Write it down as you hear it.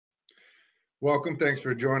Welcome. Thanks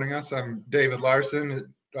for joining us. I'm David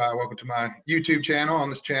Larson. Welcome to my YouTube channel. On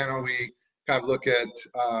this channel, we kind of look at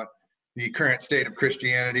the current state of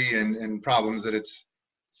Christianity and problems that it's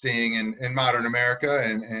seeing in modern America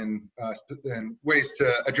and ways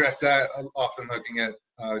to address that, often looking at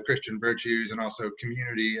Christian virtues and also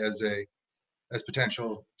community as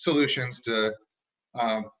potential solutions to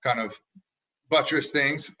kind of buttress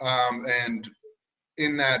things. And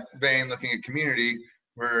in that vein, looking at community,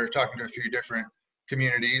 we're talking to a few different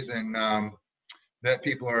communities and that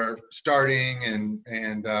people are starting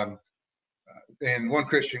and one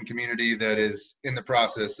Christian community that is in the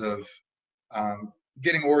process of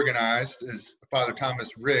getting organized is Father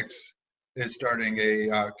Thomas Ricks is starting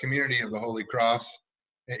a community of the Holy Cross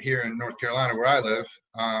here in North Carolina where I live.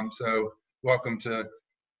 So welcome to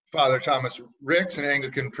Father Thomas Ricks, an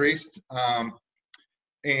Anglican priest.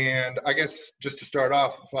 And I guess just to start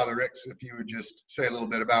off, Father Ricks, if you would just say a little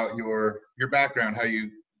bit about your background,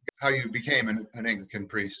 how you became an Anglican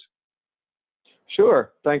priest.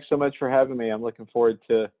 Sure. Thanks so much for having me. I'm looking forward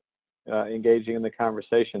to engaging in the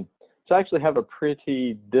conversation. So I actually have a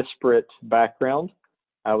pretty disparate background.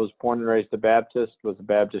 I was born and raised a Baptist, was a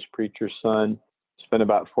Baptist preacher's son, spent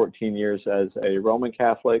about 14 years as a Roman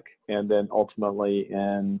Catholic, and then ultimately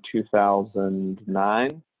in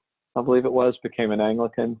 2009, I believe it was, became an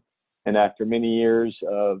Anglican. And after many years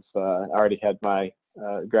of, I already had my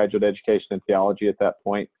graduate education in theology at that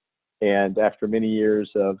point. And after many years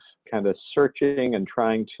of kind of searching and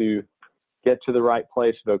trying to get to the right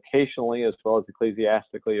place vocationally as well as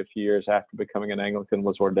ecclesiastically, a few years after becoming an Anglican,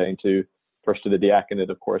 was ordained to first to the diaconate,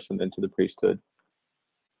 of course, and then to the priesthood.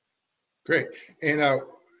 Great. And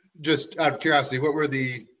just out of curiosity, what were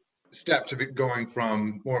the steps of it going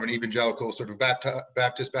from more of an evangelical sort of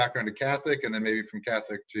Baptist background to Catholic, and then maybe from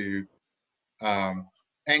Catholic to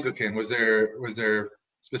Anglican? Was there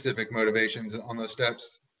specific motivations on those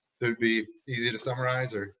steps that would be easy to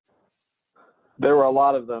summarize, or? There were a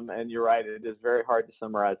lot of them, and you're right, it is very hard to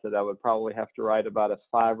summarize it. I would probably have to write about a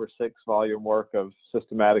 5 or 6 volume work of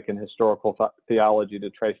systematic and historical theology to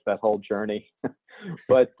trace that whole journey.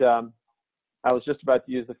 But I was just about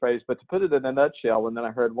to use the phrase, but to put it in a nutshell, and then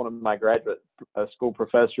I heard one of my graduate school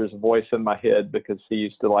professors' voice in my head, because he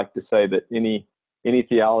used to like to say that any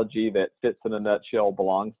theology that fits in a nutshell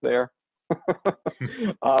belongs there,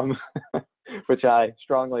 which I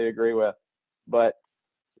strongly agree with. But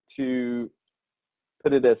to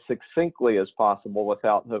put it as succinctly as possible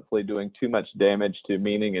without hopefully doing too much damage to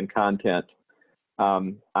meaning and content,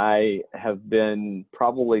 I have been,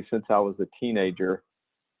 probably since I was a teenager,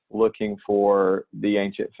 looking for the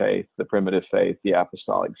ancient faith, the primitive faith, the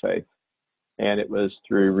apostolic faith. And it was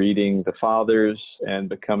through reading the fathers and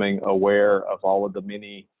becoming aware of all of the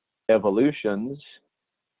many evolutions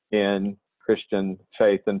in Christian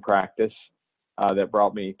faith and practice that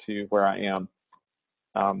brought me to where I am.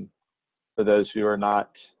 For those who are not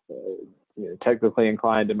technically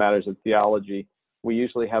inclined to matters of theology, we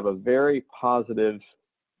usually have a very positive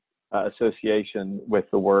association with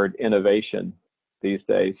the word innovation these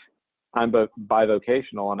days. I'm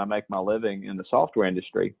bivocational and I make my living in the software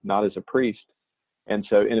industry, not as a priest. And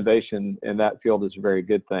so innovation in that field is a very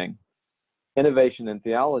good thing. Innovation in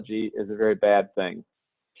theology is a very bad thing,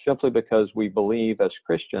 simply because we believe as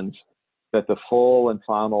Christians that the full and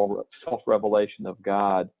final self-revelation of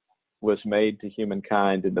God was made to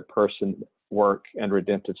humankind in the person, work, and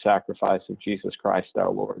redemptive sacrifice of Jesus Christ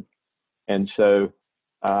our Lord. And so,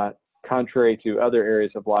 contrary to other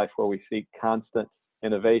areas of life where we seek constant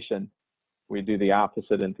innovation, we do the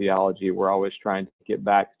opposite in theology. We're always trying to get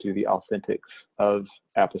back to the authentics of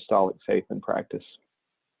apostolic faith and practice.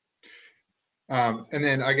 And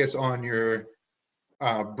then I guess on your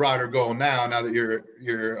broader goal now that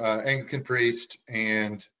you're Anglican priest,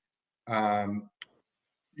 and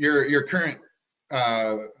your current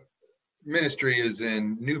ministry is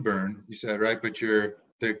in New Bern, you said, right? But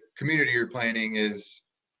the community you're planning is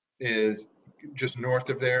just north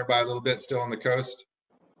of there by a little bit, still on the coast?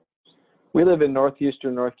 We live in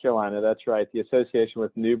northeastern North Carolina. That's right. The association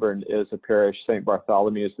with New Bern is a parish, St.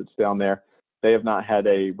 Bartholomew's, that's down there. They have not had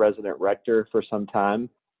a resident rector for some time.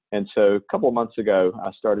 And so a couple of months ago,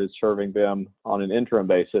 I started serving them on an interim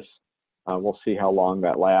basis. We'll see how long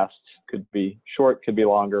that lasts. Could be short, could be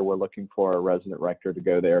longer. We're looking for a resident rector to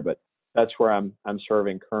go there, but that's where I'm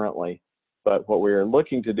serving currently. But what we're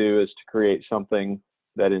looking to do is to create something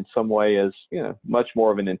that in some way is, much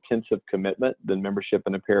more of an intensive commitment than membership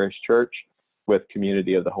in a parish church, with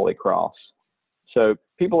community of the Holy Cross. So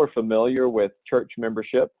people are familiar with church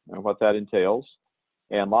membership and what that entails.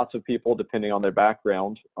 And lots of people, depending on their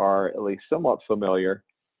background, are at least somewhat familiar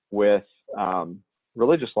with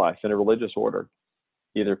religious life in a religious order,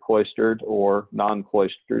 either cloistered or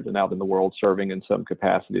non-cloistered and out in the world serving in some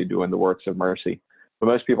capacity doing the works of mercy. But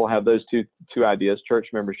most people have those two ideas, church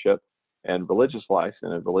membership and religious life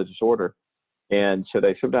in a religious order. And so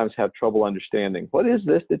they sometimes have trouble understanding, what is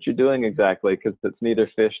this that you're doing exactly? Because it's neither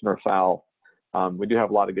fish nor fowl. We do have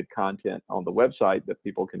a lot of good content on the website that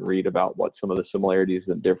people can read about what some of the similarities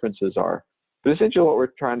and differences are. But essentially what we're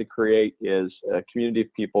trying to create is a community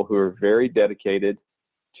of people who are very dedicated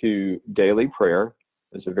to daily prayer.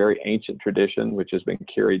 It's a very ancient tradition which has been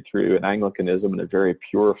carried through in Anglicanism in a very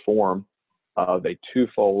pure form of a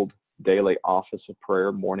twofold daily office of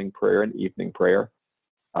prayer, morning prayer and evening prayer.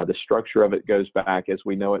 The structure of it goes back, as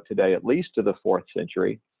we know it today, at least to the 4th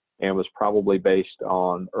century, and was probably based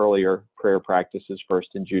on earlier prayer practices, first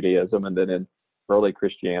in Judaism and then in early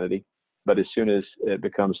Christianity. But as soon as it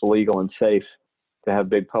becomes legal and safe to have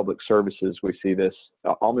big public services, we see this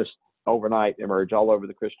almost overnight emerge all over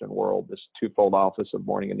the Christian world, this twofold office of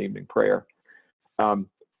morning and evening prayer.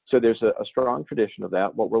 So there's a strong tradition of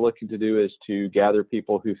that. What we're looking to do is to gather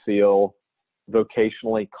people who feel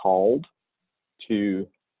vocationally called to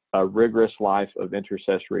a rigorous life of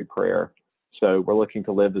intercessory prayer. So we're looking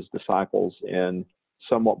to live as disciples in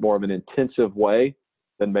somewhat more of an intensive way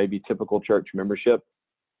than maybe typical church membership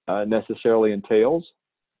necessarily entails,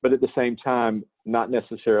 but at the same time, not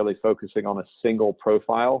necessarily focusing on a single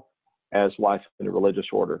profile as life in a religious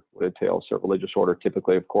order would entail. So religious order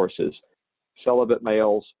typically, of course, is celibate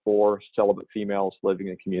males or celibate females living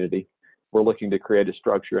in community. We're looking to create a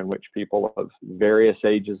structure in which people of various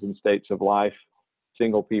ages and states of life,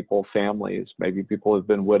 single people, families, maybe people who've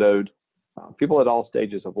been widowed, people at all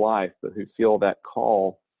stages of life, but who feel that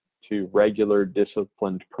call to regular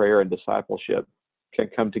disciplined prayer and discipleship can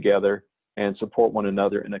come together and support one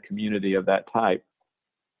another in a community of that type.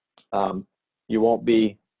 You won't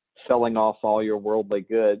be selling off all your worldly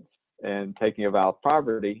goods and taking a vow of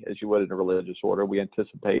poverty as you would in a religious order. We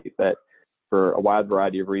anticipate that for a wide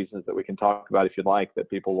variety of reasons that we can talk about if you'd like, that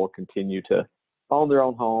people will continue to own their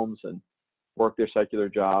own homes and work their secular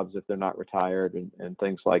jobs if they're not retired and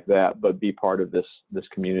things like that, but be part of this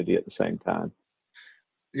community at the same time.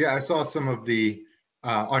 Yeah, I saw some of the,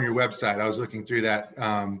 on your website, I was looking through that,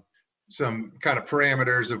 some kind of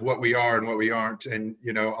parameters of what we are and what we aren't. And,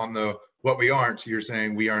 you know, on the what we aren't, you're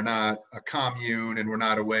saying we are not a commune and we're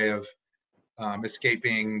not a way of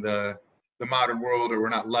escaping the modern world, or we're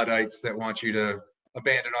not Luddites that want you to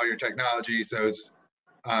abandon all your technology. So it's,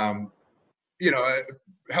 you know,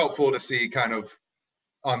 helpful to see kind of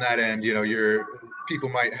on that end, you know, your people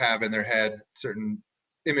might have in their head certain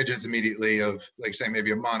images immediately of, like, say,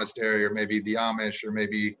 maybe a monastery or maybe the Amish or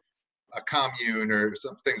maybe a commune or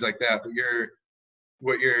some things like that. But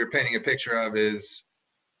what you're painting a picture of is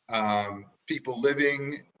people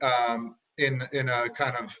living in a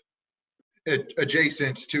kind of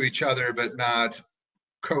adjacent to each other, but not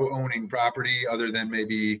co-owning property other than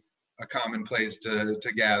maybe a common place to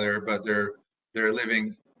gather, but their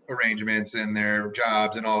living arrangements and their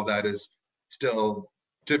jobs and all of that is still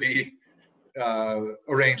to be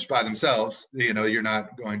arranged by themselves. You know, you're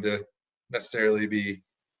not going to necessarily be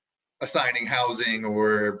assigning housing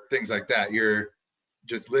or things like that. You're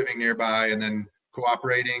just living nearby and then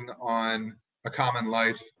cooperating on a common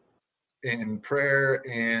life in prayer,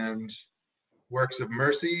 and works of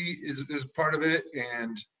mercy is part of it.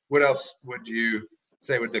 And what else would you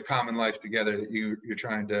say would the common life together that you're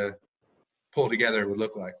trying to pull together would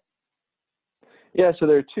look like? Yeah, so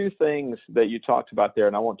there are two things that you talked about there,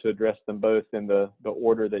 and I want to address them both in the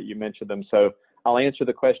order that you mentioned them. So I'll answer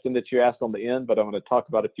the question that you asked on the end, but I'm going to talk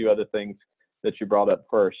about a few other things that you brought up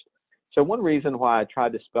first. So one reason why I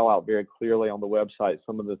tried to spell out very clearly on the website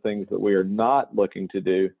some of the things that we are not looking to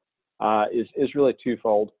do is really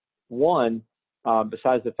twofold. One,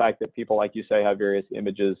 besides the fact that people, like you say, have various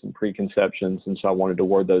images and preconceptions, and so I wanted to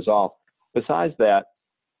ward those off. Besides that,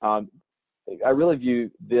 I really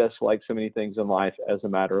view this, like so many things in life, as a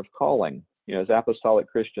matter of calling. You know, as apostolic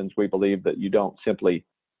Christians, we believe that you don't simply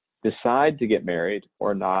decide to get married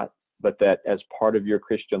or not, but that as part of your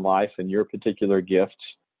Christian life and your particular gifts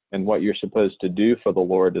and what you're supposed to do for the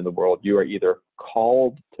Lord in the world, you are either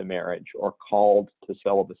called to marriage or called to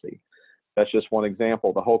celibacy. That's just one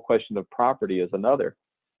example. The whole question of property is another.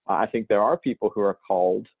 I think there are people who are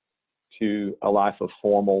called to a life of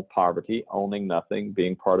formal poverty, owning nothing,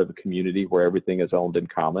 being part of a community where everything is owned in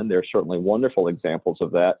common. There are certainly wonderful examples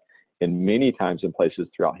of that in many times and places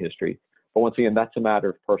throughout history. But once again, that's a matter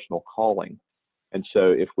of personal calling. And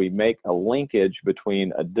so if we make a linkage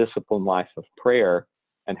between a disciplined life of prayer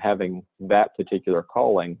and having that particular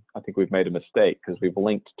calling, I think we've made a mistake, because we've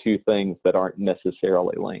linked two things that aren't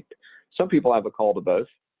necessarily linked. Some people have a call to both,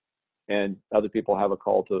 and other people have a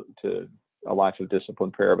call to a life of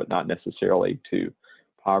disciplined prayer, but not necessarily to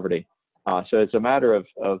poverty. So it's a matter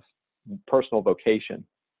of personal vocation.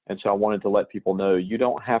 And so I wanted to let people know you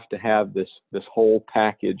don't have to have this whole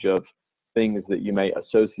package of things that you may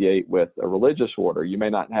associate with a religious order. You may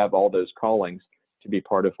not have all those callings to be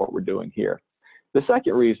part of what we're doing here. The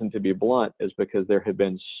second reason, to be blunt, is because there have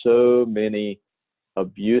been so many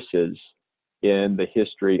abuses in the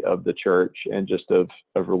history of the church and just of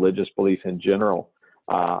religious belief in general.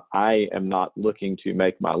 I am not looking to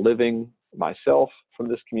make my living myself from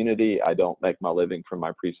this community. I don't make my living from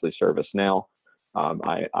my priestly service now.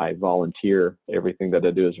 I volunteer everything that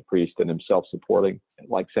I do as a priest, and am self-supporting,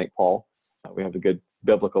 like St. Paul. We have a good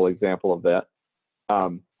biblical example of that.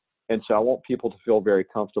 And so I want people to feel very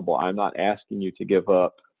comfortable. I'm not asking you to give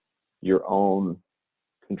up your own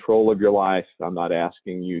control of your life. I'm not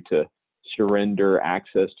asking you to surrender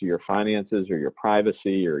access to your finances or your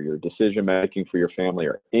privacy or your decision-making for your family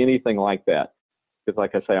or anything like that. Because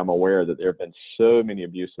like I say, I'm aware that there have been so many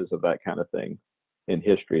abuses of that kind of thing in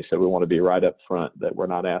history. So we want to be right up front that we're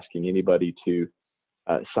not asking anybody to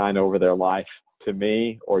sign over their life to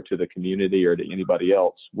me or to the community or to anybody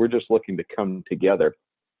else. We're just looking to come together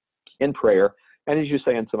in prayer, and as you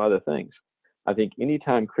say, in some other things. I think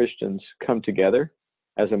anytime Christians come together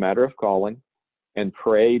as a matter of calling and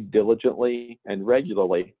pray diligently and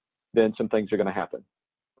regularly, then some things are going to happen.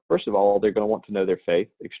 First of all, they're going to want to know their faith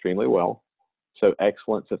extremely well. So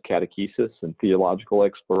excellence of catechesis and theological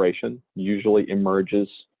exploration usually emerges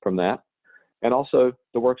from that. And also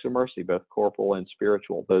the works of mercy, both corporal and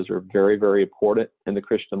spiritual. Those are very, very important in the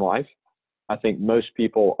Christian life. I think most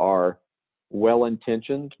people are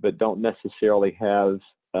well-intentioned, but don't necessarily have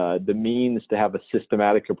the means to have a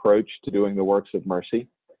systematic approach to doing the works of mercy.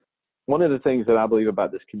 One of the things that I believe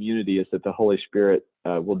about this community is that the Holy Spirit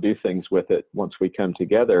will do things with it once we come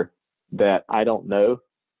together that I don't know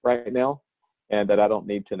right now and that I don't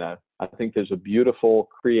need to know. I think there's a beautiful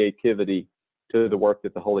creativity to the work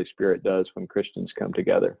that the Holy Spirit does when Christians come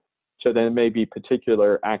together. So there may be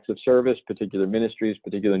particular acts of service, particular ministries,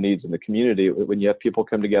 particular needs in the community. When you have people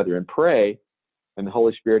come together and pray, and the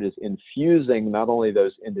Holy Spirit is infusing not only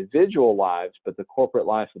those individual lives, but the corporate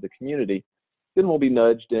life of the community, then we'll be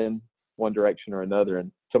nudged in one direction or another.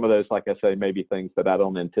 And some of those, like I say, may be things that I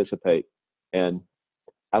don't anticipate. And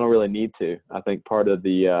I don't really need to. I think part of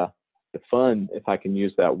the fun, if I can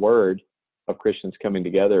use that word, of Christians coming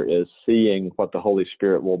together is seeing what the Holy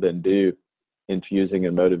Spirit will then do, infusing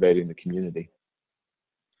and motivating the community.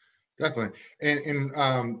 Definitely.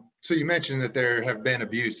 And so you mentioned that there have been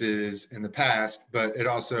abuses in the past, but it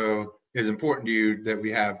also is important to you that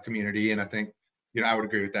we have community. And I think, I would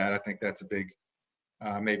agree with that. I think that's a big,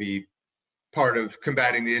 maybe part of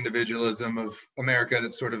combating the individualism of America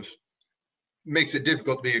that sort of makes it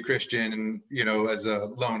difficult to be a Christian and, as a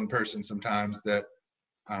lone person sometimes that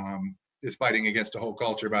is fighting against a whole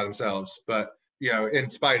culture by themselves. But, in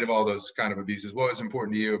spite of all those kind of abuses, what was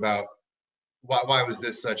important to you about why was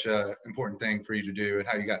this such a important thing for you to do, and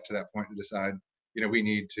how you got to that point to decide, we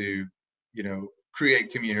need to,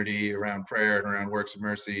 create community around prayer and around works of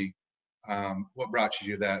mercy? What brought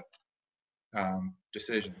you to that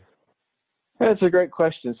decision? That's a great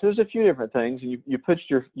question. So there's a few different things. You put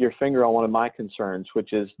your finger on one of my concerns,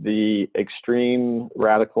 which is the extreme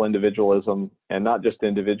radical individualism, and not just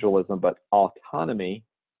individualism, but autonomy,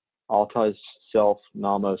 autos self,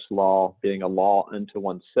 nomos law, being a law unto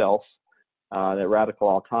oneself, that radical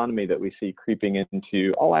autonomy that we see creeping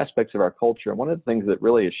into all aspects of our culture. And one of the things that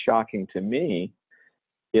really is shocking to me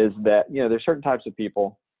is that, there's certain types of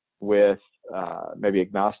people with maybe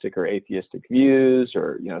agnostic or atheistic views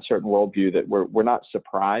or, a certain worldview that we're not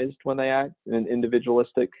surprised when they act in an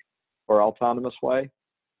individualistic or autonomous way.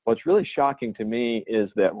 What's really shocking to me is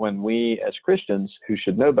that when we as Christians, who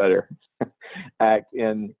should know better, act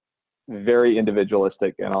in very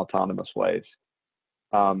individualistic and autonomous ways.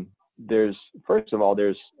 First of all,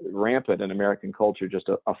 there's rampant in American culture just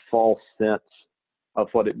a false sense of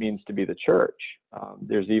what it means to be the church.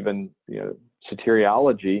 There's even,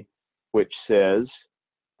 soteriology, which says,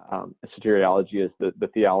 soteriology is the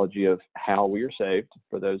theology of how we are saved,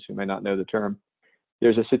 for those who may not know the term.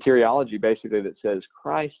 There's a soteriology basically that says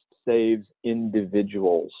Christ saves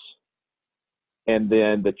individuals. And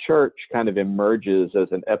then the church kind of emerges as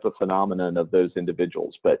an epiphenomenon of those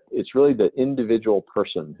individuals. But it's really the individual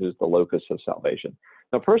person who's the locus of salvation.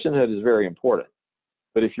 Now, personhood is very important.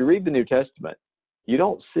 But if you read the New Testament, you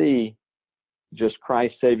don't see just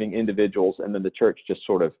Christ saving individuals and then the church just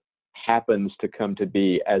sort of happens to come to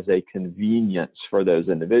be as a convenience for those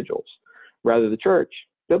individuals. Rather, the church,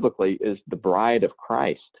 biblically, is the bride of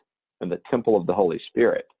Christ. and the temple of the Holy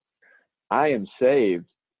Spirit. I am saved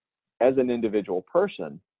as an individual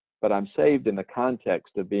person, but I'm saved in the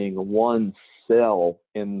context of being one cell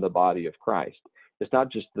in the body of Christ. It's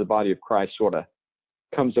not just the body of Christ sort of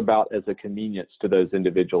comes about as a convenience to those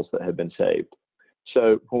individuals that have been saved.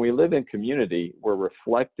 So when we live in community, we're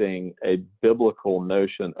reflecting a biblical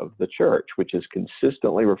notion of the church, which is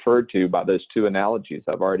consistently referred to by those two analogies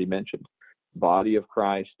I've already mentioned, body of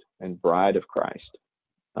Christ and bride of Christ.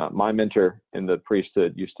 My mentor in the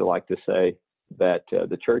priesthood used to like to say that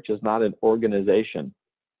the church is not an organization,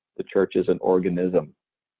 the church is an organism.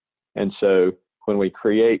 And so when we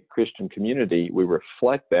create Christian community, we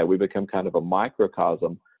reflect that. We become kind of a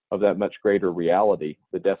microcosm of that much greater reality,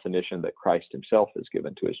 the definition that Christ himself has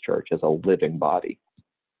given to his church as a living body.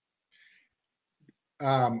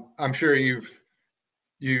 I'm sure you've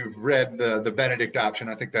read the Benedict option.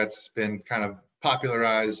 I think that's been kind of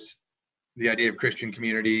popularized, the idea of Christian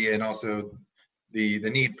community and also the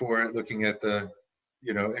need for it, looking at the,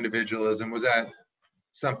 individualism. Was that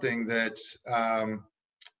something that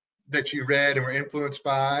that you read and were influenced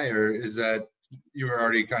by, or is that you were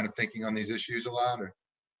already kind of thinking on these issues a lot, or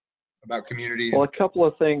about community? Well, a couple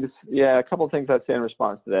of things I'd say in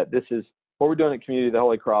response to that. This is what we're doing at Community of the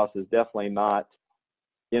Holy Cross is definitely not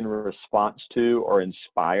in response to or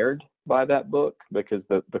inspired by that book, because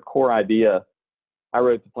the core idea, I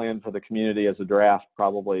wrote the plan for the community as a draft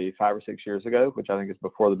probably 5 or 6 years ago, which I think is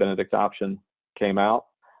before the Benedict option came out.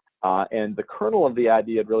 And the kernel of the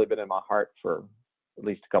idea had really been in my heart for at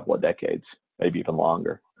least a couple of decades, maybe even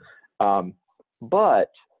longer. But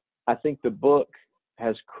I think the book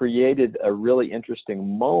has created a really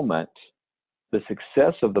interesting moment. The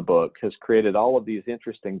success of the book has created all of these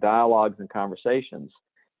interesting dialogues and conversations.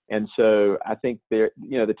 And so I think the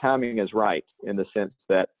timing is right in the sense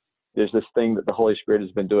that there's this thing that the Holy Spirit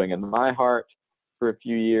has been doing in my heart for a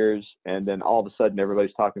few years, and then all of a sudden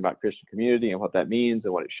everybody's talking about Christian community and what that means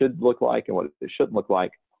and what it should look like and what it shouldn't look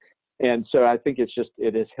like. And so I think it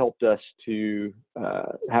has helped us to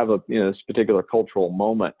have this particular cultural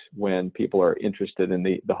moment when people are interested in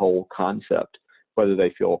the whole concept, whether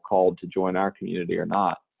they feel called to join our community or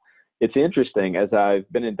not. It's interesting, as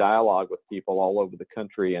I've been in dialogue with people all over the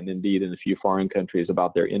country and indeed in a few foreign countries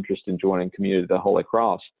about their interest in joining Community of the Holy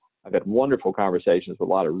Cross, I've had wonderful conversations with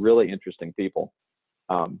a lot of really interesting people.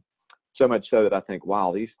 So much so that I think,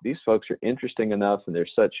 wow, these folks are interesting enough, and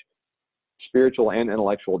there's such spiritual and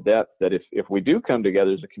intellectual depth that if we do come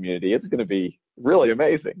together as a community, it's going to be really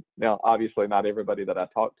amazing. Now, obviously, not everybody that I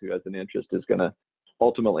talk to has an interest is going to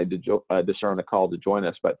ultimately discern a call to join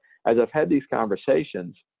us. But as I've had these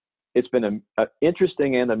conversations, it's been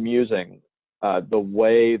interesting and amusing the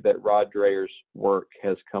way that Rod Dreher's work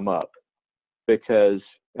has come up, because,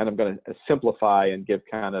 and I'm going to simplify and give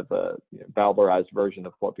kind of a bowdlerized version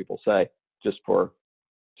of what people say, just for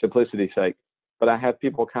simplicity's sake. But I have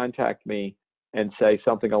people contact me and say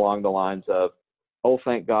something along the lines of, "Oh,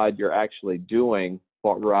 thank God you're actually doing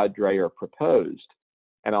what Rod Dreher proposed."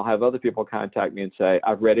 And I'll have other people contact me and say,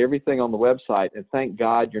 "I've read everything on the website, and thank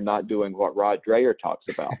God you're not doing what Rod Dreher talks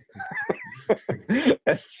about."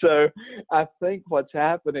 And so I think what's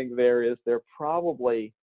happening there is they're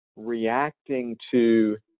probably reacting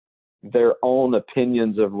to their own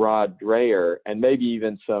opinions of Rod Dreher and maybe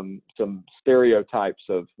even some stereotypes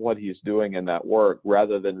of what he's doing in that work,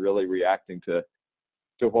 rather than really reacting to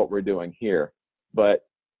what we're doing here. But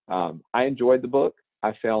I enjoyed the book.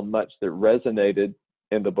 I found much that resonated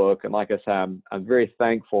in the book, and like I said, I'm very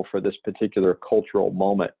thankful for this particular cultural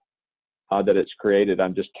moment that it's created.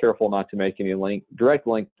 I'm just careful not to make any direct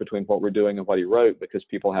link between what we're doing and what he wrote, because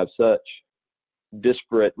people have such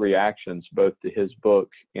disparate reactions both to his book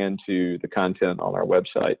and to the content on our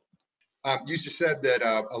website. You just said that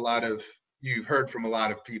you've heard from a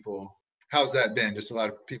lot of people. How's that been? Just a lot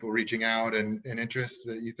of people reaching out and interest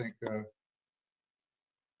that you think?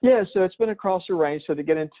 Yeah, so it's been across the range. So to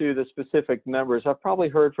get into the specific numbers, I've probably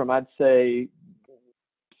heard from, I'd say,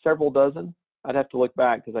 several dozen. I'd have to look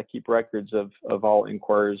back because I keep records of all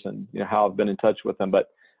inquiries and how I've been in touch with them. But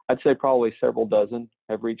I'd say probably several dozen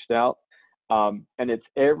have reached out. And it's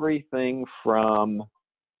everything from,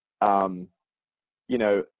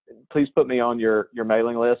 please put me on your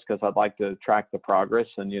mailing list because I'd like to track the progress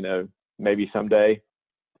and, maybe someday,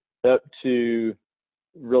 up to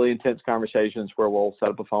really intense conversations where we'll set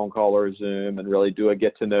up a phone call or a Zoom and really do a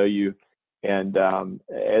get to know you. And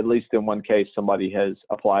at least in one case, somebody has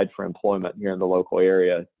applied for employment here in the local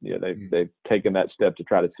area. They've taken that step to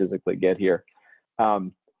try to physically get here.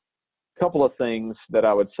 Couple of things that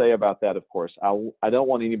I would say about that, of course. I don't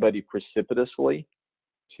want anybody precipitously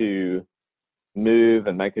to move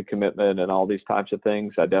and make a commitment and all these types of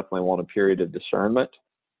things, I definitely want a period of discernment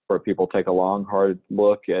where people take a long, hard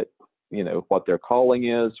look at, what their calling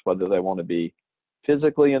is, whether they want to be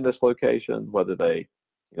physically in this location, whether they,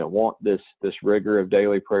 want this rigor of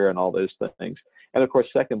daily prayer and all those things. And of course,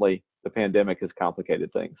 secondly, the pandemic has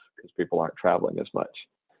complicated things because people aren't traveling as much.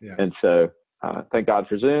 Yeah. And so thank God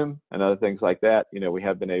for Zoom and other things like that. We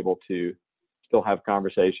have been able to still have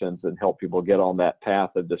conversations and help people get on that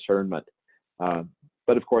path of discernment.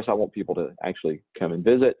 But of course, I want people to actually come and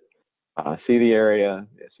visit, see the area,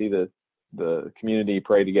 see the community,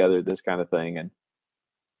 pray together, this kind of thing. And,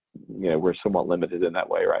 we're somewhat limited in that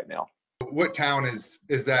way right now. What town is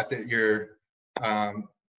that you're,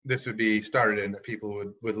 this would be started in, that people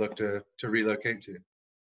would look to relocate to?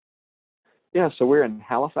 Yeah, so we're in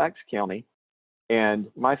Halifax County, and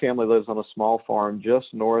my family lives on a small farm just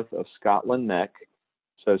north of Scotland Neck.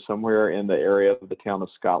 So somewhere in the area of the town of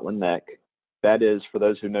Scotland Neck. That is, for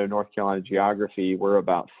those who know North Carolina geography, we're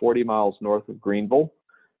about 40 miles north of Greenville,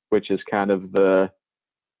 which is kind of the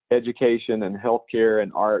education and healthcare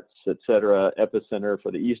and arts, et cetera, epicenter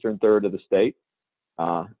for the eastern third of the state.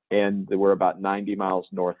 And we're about 90 miles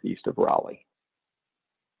northeast of Raleigh.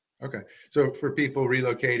 Okay. So for people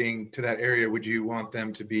relocating to that area, would you want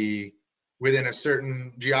them to be within a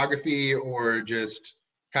certain geography, or just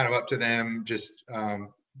kind of up to them, just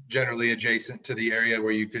generally adjacent to the area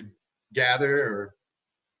where you could gather? Or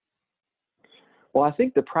well, I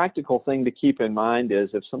think the practical thing to keep in mind is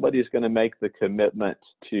if somebody is going to make the commitment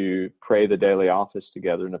to pray the daily office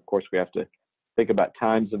together, and of course we have to think about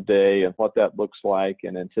times of day and what that looks like,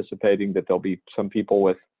 and anticipating that there'll be some people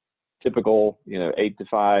with typical, 8 to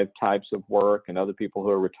 5 types of work and other people who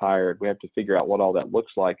are retired. We have to figure out what all that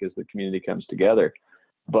looks like as the community comes together.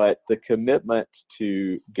 But the commitment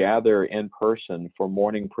to gather in person for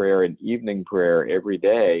morning prayer and evening prayer every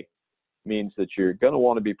day means that you're going to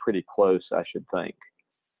want to be pretty close, I should think.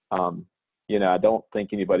 I don't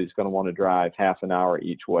think anybody's going to want to drive half an hour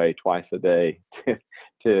each way twice a day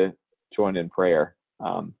to join in prayer.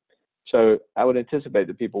 So I would anticipate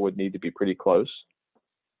that people would need to be pretty close.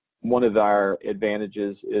 One of our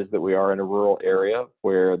advantages is that we are in a rural area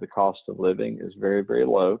where the cost of living is very, very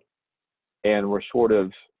low. And we're sort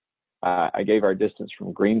of, I gave our distance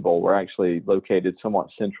from Greenville. We're actually located somewhat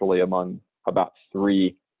centrally among about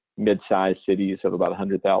 3 mid-sized cities of about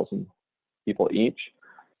 100,000 people each.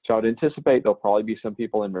 So I would anticipate there'll probably be some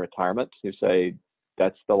people in retirement who say,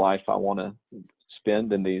 that's the life I want to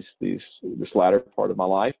spend in this latter part of my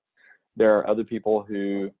life. There are other people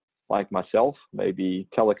who, like myself, may be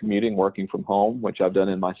telecommuting, working from home, which I've done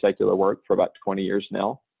in my secular work for about 20 years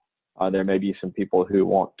now. There may be some people who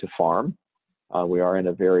want to farm. We are in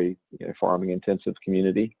a very farming intensive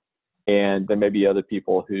community. And there may be other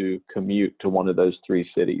people who commute to one of those 3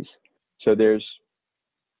 cities. So there's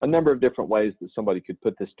a number of different ways that somebody could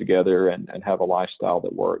put this together and have a lifestyle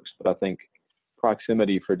that works. But I think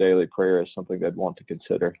proximity for daily prayer is something they'd want to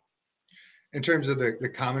consider. In terms of the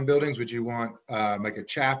common buildings, would you want like a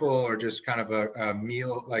chapel, or just kind of a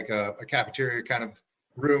meal, like a cafeteria kind of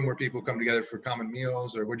room where people come together for common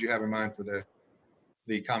meals? Or what do you have in mind for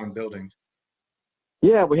the common buildings?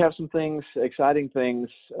 Yeah, we have some things, exciting things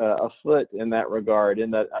afoot in that regard, in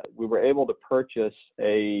that we were able to purchase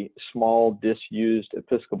a small disused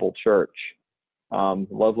Episcopal church,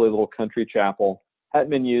 lovely little country chapel. Hadn't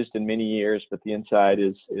been used in many years, but the inside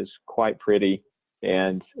is quite pretty,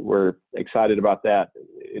 and we're excited about that.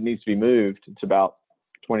 It needs to be moved. It's about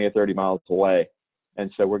 20 or 30 miles away,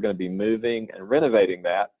 and so we're going to be moving and renovating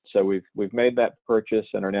that. So we've made that purchase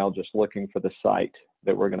and are now just looking for the site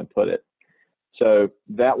that we're going to put it. So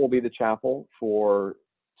that will be the chapel for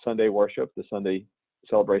Sunday worship, the Sunday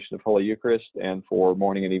celebration of Holy Eucharist, and for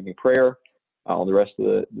morning and evening prayer on the rest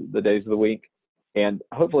of the days of the week. And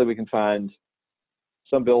hopefully we can find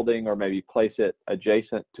some building, or maybe place it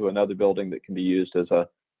adjacent to another building that can be used as a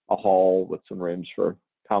hall with some rooms for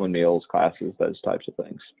common meals, classes, those types of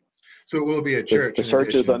things. So it will be a church. The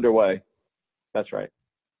search is underway. That's right.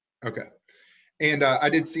 Okay. And I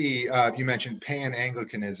did see you mentioned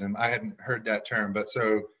Pan-Anglicanism. I hadn't heard that term, but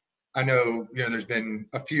so I know, there's been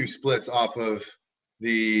a few splits off of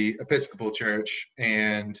the Episcopal Church,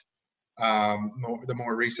 and the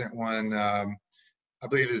more recent one, I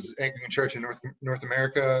believe, is Anglican Church in North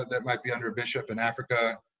America, that might be under a bishop in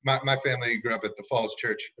Africa. My family grew up at the Falls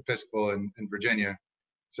Church Episcopal in Virginia,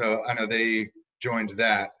 so I know they joined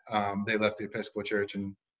that. They left the Episcopal Church,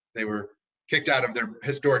 and they were kicked out of their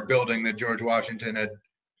historic building that George Washington had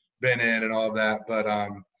been in and all of that. But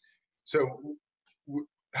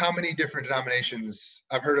how many different denominations?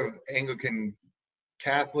 I've heard of Anglican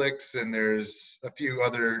Catholics, and there's a few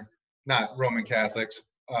other not Roman Catholics,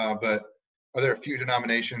 but are there a few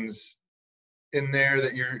denominations in there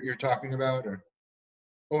that you're talking about,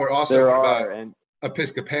 or also There what are, about and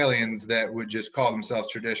Episcopalians that would just call themselves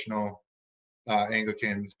traditional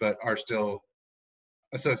Anglicans, but are still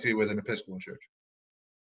associated with an Episcopal church?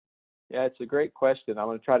 yeah, it's a great question. I'm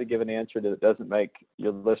going to try to give an answer that doesn't make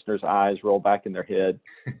your listeners' eyes roll back in their head,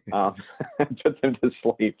 put them to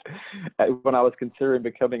sleep. When I was considering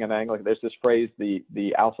becoming an Anglican, there's this phrase,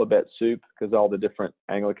 the alphabet soup, because all the different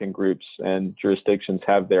Anglican groups and jurisdictions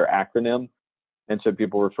have their acronym. And so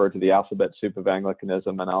people refer to the alphabet soup of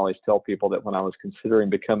Anglicanism. And I always tell people that when I was considering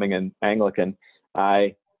becoming an Anglican,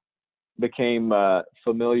 I became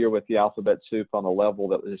familiar with the alphabet soup on a level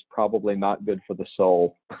that was probably not good for the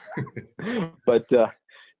soul. But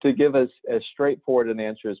to give us as straightforward an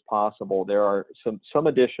answer as possible, there are some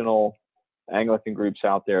additional Anglican groups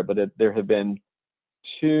out there, but there have been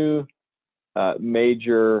two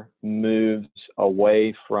major moves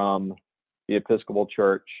away from the Episcopal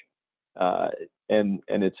Church and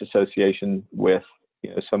its association with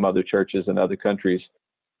some other churches in other countries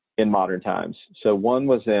in modern times. So one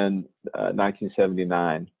was in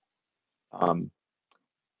 1979.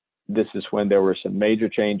 This is when there were some major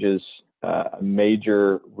changes, a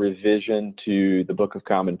major revision to the Book of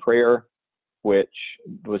Common Prayer, which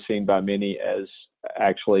was seen by many as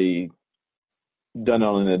actually done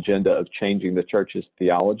on an agenda of changing the church's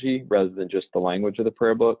theology rather than just the language of the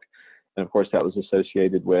prayer book. And of course, that was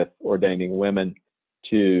associated with ordaining women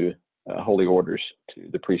to holy orders, to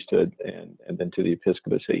the priesthood, and then to the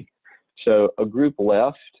episcopacy. So a group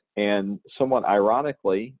left, and somewhat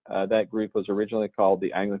ironically, that group was originally called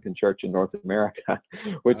the Anglican Church in North America,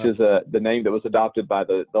 which is the name that was adopted by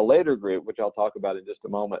the later group, which I'll talk about in just a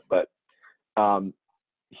moment. But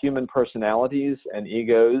human personalities and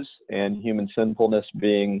egos and human sinfulness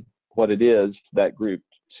being what it is, that group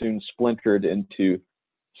soon splintered into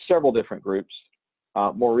several different groups.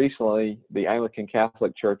 More recently, the Anglican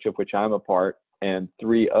Catholic Church, of which I'm a part, and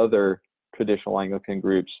three other traditional Anglican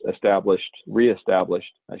groups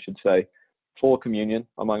reestablished, I should say, full communion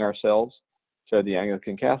among ourselves. So the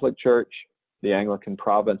Anglican Catholic Church, the Anglican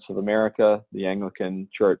Province of America, the Anglican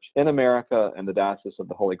Church in America, and the Diocese of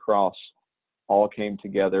the Holy Cross all came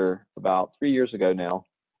together about 3 years ago now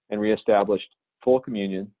and reestablished full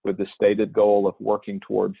communion with the stated goal of working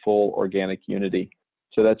toward full organic unity.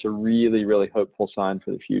 So that's a really, really hopeful sign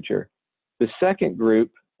for the future. The second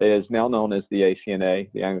group is now known as the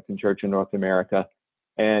ACNA, the Anglican Church in North America,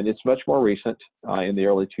 and it's much more recent, in the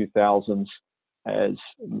early 2000s. As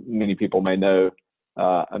many people may know,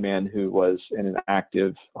 a man who was in an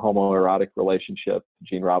active homoerotic relationship,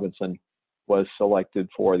 Gene Robinson, was selected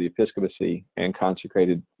for the episcopacy and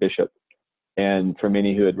consecrated bishop. And for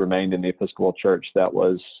many who had remained in the Episcopal Church, that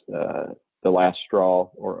was the last straw,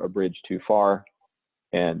 or a bridge too far.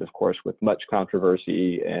 And of course, with much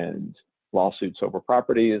controversy and lawsuits over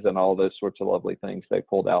properties and all those sorts of lovely things, they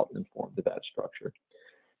pulled out and formed that structure.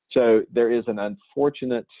 So there is an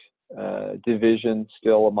unfortunate division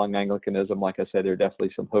still among Anglicanism. Like I said, there are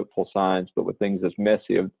definitely some hopeful signs, but with things as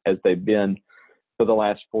messy as they've been for the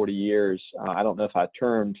last 40 years, I don't know if I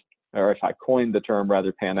coined the term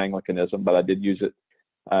rather Pan-Anglicanism, but I did use it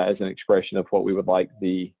as an expression of what we would like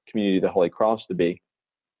the community of the Holy Cross to be.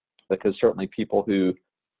 Because certainly people who,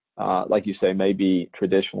 like you say, may be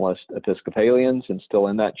traditionalist Episcopalians and still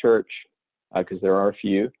in that church, because there are a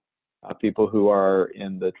few people who are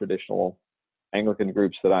in the traditional Anglican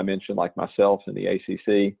groups that I mentioned, like myself in the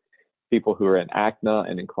ACC, people who are in ACNA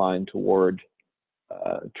and inclined toward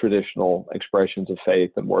traditional expressions of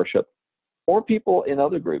faith and worship, or people in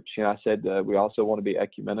other groups. I said we also want to be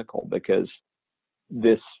ecumenical, because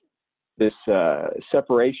this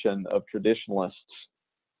separation of traditionalists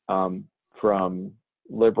from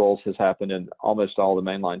liberals has happened in almost all the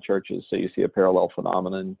mainline churches. So you see a parallel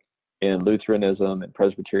phenomenon in Lutheranism and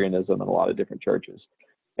Presbyterianism and a lot of different churches.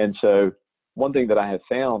 And so one thing that I have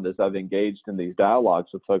found as I've engaged in these dialogues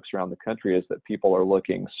with folks around the country is that people are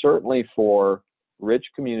looking certainly for rich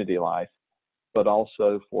community life, but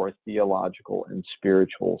also for theological and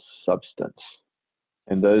spiritual substance.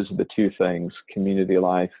 And those are the two things, community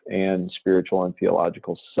life and spiritual and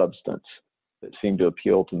theological substance, that seem to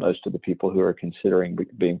appeal to most of the people who are considering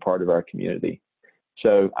being part of our community.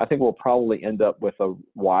 So I think we'll probably end up with a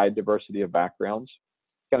wide diversity of backgrounds.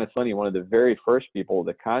 Kind of funny, one of the very first people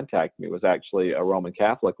to contact me was actually a Roman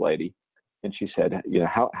Catholic lady. And she said,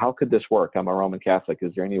 how could this work? I'm a Roman Catholic.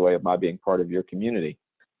 Is there any way of my being part of your community?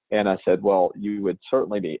 And I said, well, you would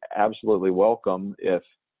certainly be absolutely welcome if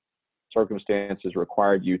circumstances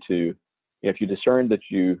required you to. If you discerned that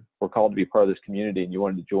you were called to be part of this community and you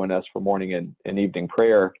wanted to join us for morning and evening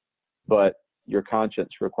prayer, but your conscience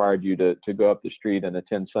required you to go up the street and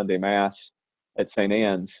attend Sunday Mass at St.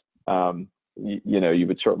 Anne's, you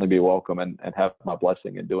would certainly be welcome and have my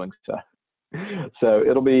blessing in doing so. So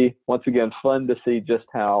it'll be, once again, fun to see just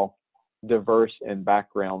how diverse in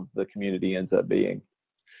background the community ends up being.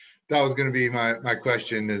 That was going to be my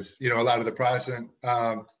question is, a lot of the Protestant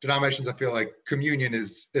denominations, I feel like communion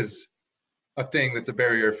is a thing that's a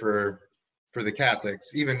barrier for the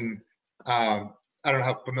Catholics. Even, I don't know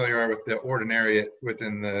how familiar you are with the ordinariate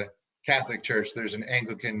within the Catholic Church. There's an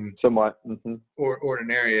Anglican somewhat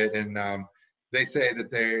ordinariate, and they say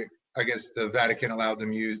that I guess the Vatican allowed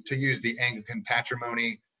them to use the Anglican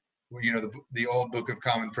patrimony, the old Book of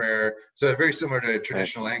Common Prayer. So they're very similar to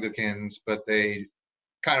traditional Anglicans, but they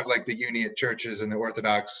kind of like the Uniate churches and the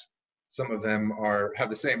Orthodox. Some of them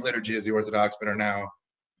have the same liturgy as the Orthodox, but are now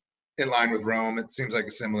in line with Rome. It seems like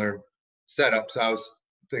a similar setup. So I was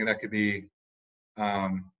thinking that could be,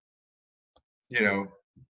 the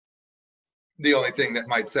only thing that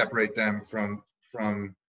might separate them from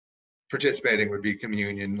participating would be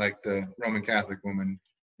communion, like the Roman Catholic woman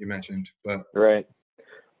you mentioned. But right.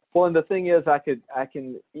 Well, and the thing is, I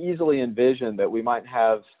can easily envision that we might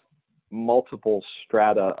have multiple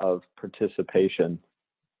strata of participation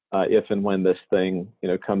if and when this thing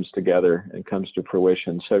comes together and comes to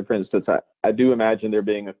fruition. So, for instance, I do imagine there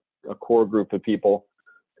being a core group of people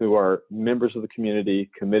who are members of the community,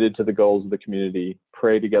 committed to the goals of the community,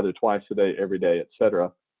 pray together twice a day, every day,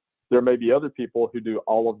 etc. There may be other people who do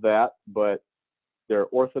all of that, but they're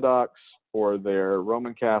Orthodox or they're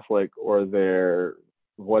Roman Catholic or they're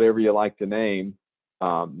whatever you like to name.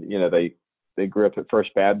 They grew up at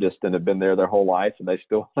First Baptist and have been there their whole life, and they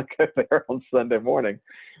still want to go there on Sunday morning.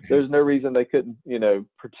 There's no reason they couldn't,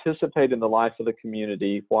 participate in the life of the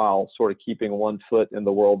community while sort of keeping one foot in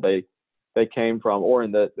the world they came from, or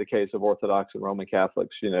in the case of Orthodox and Roman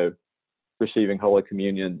Catholics, receiving Holy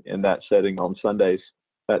Communion in that setting on Sundays,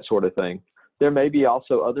 that sort of thing. There may be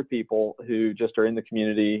also other people who just are in the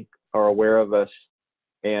community, are aware of us,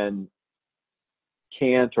 and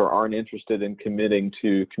can't or aren't interested in committing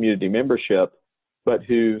to community membership, but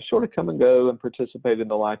who sort of come and go and participate in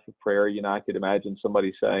the life of prayer. I could imagine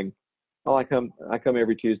somebody saying, "Oh, I come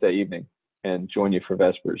every Tuesday evening and join you for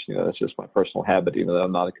Vespers. That's just my personal habit, even though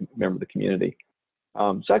I'm not a member of the community."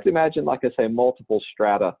 So I could imagine, like I say, multiple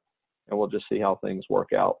strata, and we'll just see how things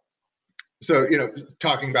work out. So,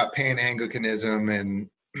 talking about Pan-Anglicanism, and,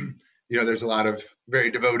 there's a lot of very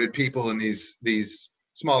devoted people in these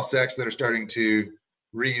small sects that are starting to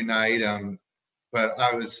reunite. But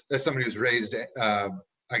I was, as somebody who's raised,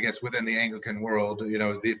 I guess, within the Anglican world,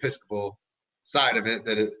 as the Episcopal side of it,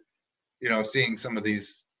 that seeing some of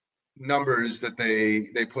these numbers that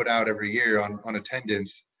they put out every year on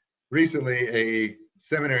attendance. Recently, a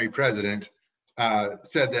seminary president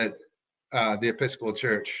said that the Episcopal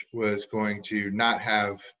Church was going to not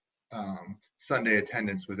have Sunday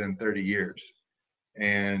attendance within 30 years.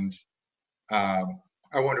 And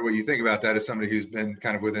I wonder what you think about that as somebody who's been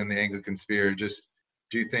kind of within the Anglican sphere. Just,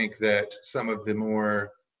 do you think that some of the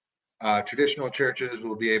more traditional churches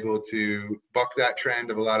will be able to buck that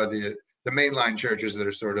trend of a lot of the mainline churches that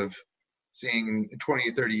are sort of seeing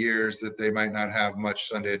 20, 30 years that they might not have much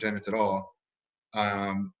Sunday attendance at all?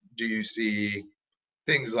 Do you see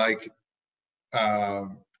things like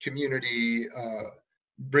community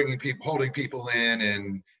holding people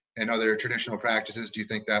in and other traditional practices? Do you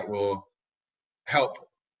think that will help,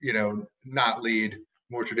 not lead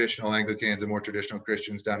more traditional Anglicans and more traditional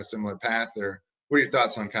Christians down a similar path? Or what are your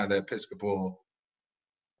thoughts on kind of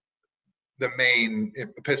the main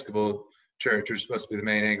Episcopal Church, which is supposed to be the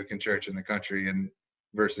main Anglican church in the country, and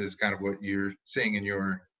versus kind of what you're seeing in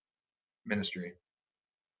your ministry?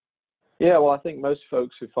 Yeah, well, I think most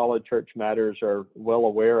folks who follow Church Matters are well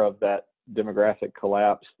aware of that demographic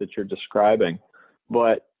collapse that you're describing.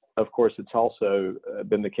 But of course, it's also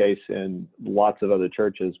been the case in lots of other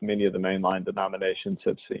churches. Many of the mainline denominations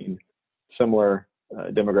have seen similar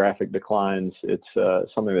demographic declines. It's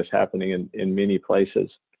something that's happening in many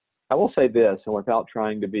places. I will say this, and without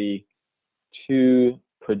trying to be too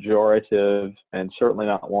pejorative and certainly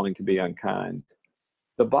not wanting to be unkind,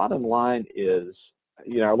 the bottom line is,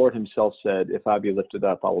 our Lord himself said, "If I be lifted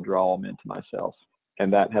up, I will draw all men to myself."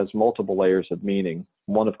 And that has multiple layers of meaning.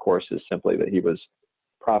 One, of course, is simply that he was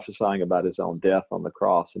prophesying about his own death on the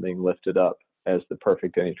cross and being lifted up as the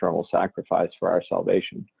perfect and eternal sacrifice for our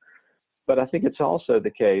salvation. But I think it's also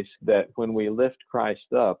the case that when we lift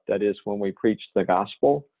Christ up, that is, when we preach the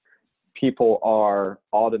gospel, people are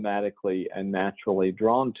automatically and naturally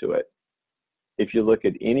drawn to it. If you look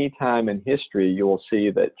at any time in history, you will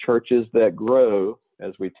see that churches that grow,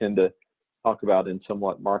 as we tend to talk about in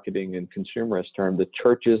somewhat marketing and consumerist term, the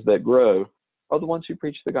churches that grow are the ones who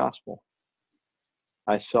preach the gospel.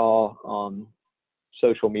 I saw on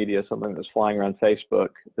social media something that was flying around Facebook,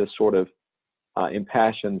 this sort of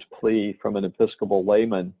impassioned plea from an Episcopal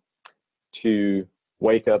layman to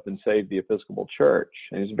wake up and save the Episcopal Church.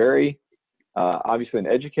 And he's very obviously an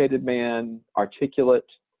educated man, articulate,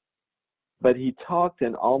 but he talked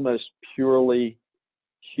in almost purely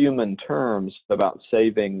human terms about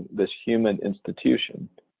saving this human institution.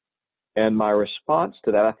 And my response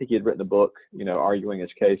to that, I think he had written a book, arguing his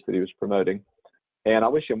case that he was promoting, and I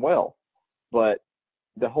wish him well, but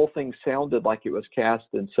the whole thing sounded like it was cast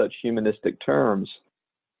in such humanistic terms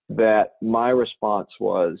that my response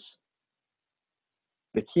was,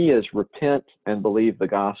 the key is repent and believe the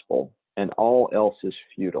gospel, and all else is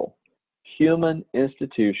futile. Human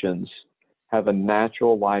institutions have a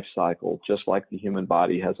natural life cycle, just like the human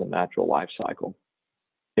body has a natural life cycle.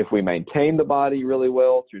 If we maintain the body really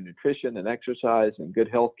well through nutrition and exercise and good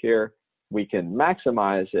health care, we can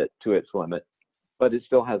maximize it to its limit, but it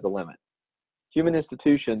still has a limit. Human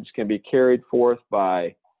institutions can be carried forth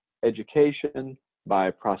by education,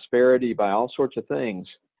 by prosperity, by all sorts of things,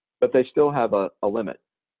 but they still have a limit.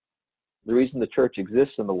 The reason the church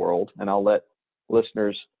exists in the world, and I'll let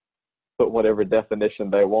listeners put whatever definition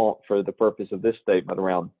they want for the purpose of this statement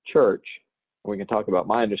around church. We can talk about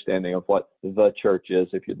my understanding of what the church is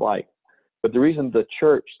if you'd like. But the reason the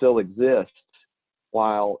church still exists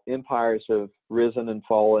while empires have risen and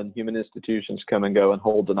fallen, human institutions come and go, and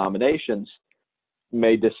whole denominations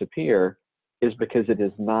may disappear, is because it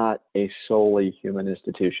is not a solely human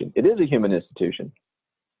institution. It is a human institution,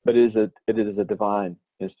 but it is a divine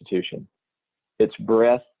institution. Its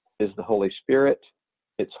breath is the Holy Spirit.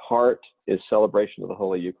 Its heart is celebration of the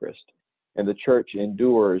Holy Eucharist. And the church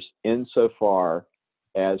endures insofar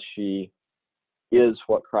as she is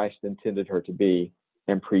what Christ intended her to be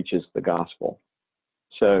and preaches the gospel.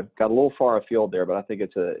 So got a little far afield there, but I think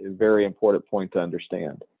it's a very important point to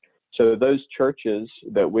understand. So those churches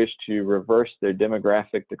that wish to reverse their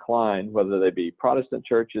demographic decline, whether they be Protestant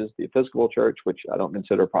churches, the Episcopal Church, which I don't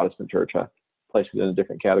consider a Protestant church, I place it in a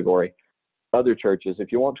different category, other churches,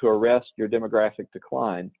 if you want to arrest your demographic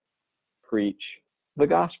decline, preach the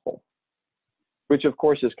gospel. Which of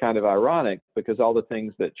course is kind of ironic, because all the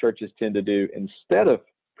things that churches tend to do instead of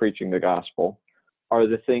preaching the gospel are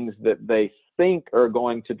the things that they think are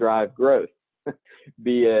going to drive growth,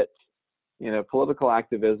 be it political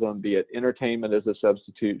activism, be it entertainment as a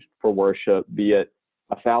substitute for worship, be it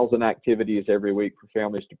 1,000 activities every week for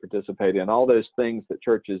families to participate in. All those things that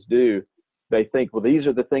churches do, they think, well, these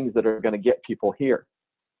are the things that are going to get people here.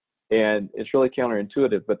 And it's really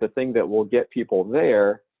counterintuitive, but the thing that will get people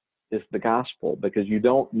there is the gospel, because you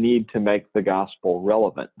don't need to make the gospel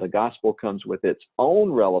relevant. The gospel comes with its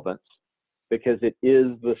own relevance because it is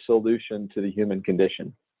the solution to the human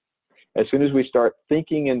condition. As soon as we start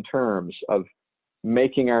thinking in terms of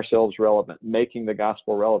making ourselves relevant, making the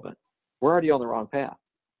gospel relevant, we're already on the wrong path,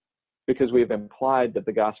 because we've implied that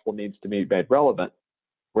the gospel needs to be made relevant,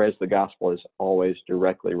 whereas the gospel is always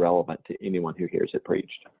directly relevant to anyone who hears it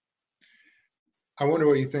preached. I wonder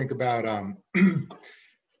what you think about,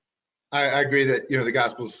 I agree that, the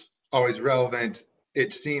gospel's always relevant.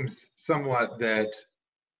 It seems somewhat that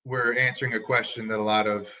we're answering a question that a lot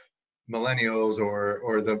of millennials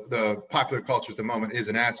or the popular culture at the moment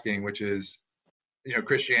isn't asking, which is,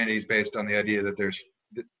 Christianity is based on the idea that there's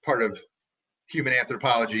part of human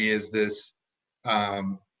anthropology is this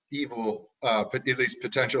evil, but at least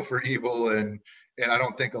potential for evil, and I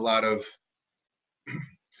don't think a lot of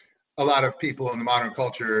people in the modern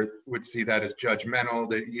culture would see that as judgmental,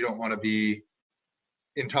 that you don't want to be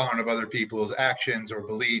intolerant of other people's actions or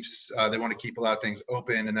beliefs. They want to keep a lot of things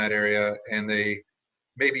open in that area, and they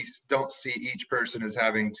maybe don't see each person as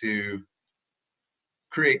having to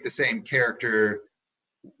create the same character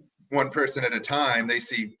one person at a time. They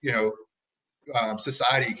see,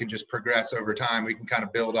 society can just progress over time. We can kind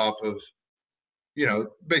of build off of,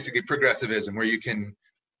 basically progressivism, where you can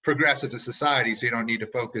progress as a society, so you don't need to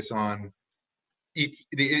focus on the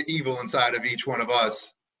evil inside of each one of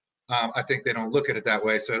us. I think they don't look at it that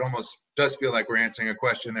way, so it almost does feel like we're answering a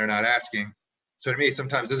question they're not asking. So to me,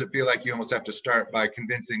 sometimes does it feel like you almost have to start by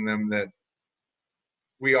convincing them that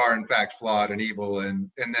we are in fact flawed and evil, and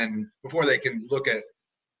then before they can look at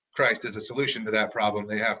Christ as a solution to that problem,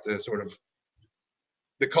 they have to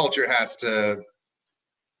the culture has to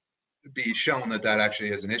be shown that actually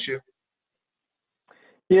is an issue.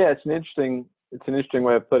 Yeah, it's an interesting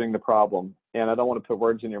way of putting the problem. And I don't want to put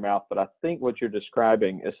words in your mouth, but I think what you're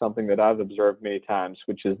describing is something that I've observed many times,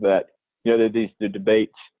 which is that, there are these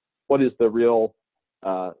debates. What is the real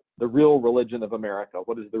the real religion of America?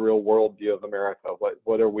 What is the real worldview of America?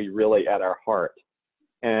 What are we really at our heart?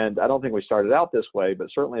 And I don't think we started out this way, but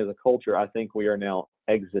certainly as a culture, I think we are now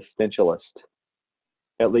existentialist.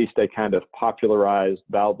 At least a kind of popularized,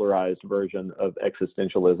 bowdlerized version of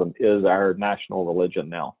existentialism is our national religion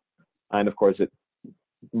now. And of course, it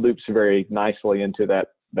loops very nicely into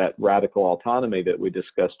that radical autonomy that we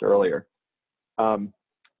discussed earlier.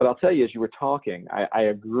 But I'll tell you, as you were talking, I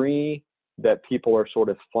agree that people are sort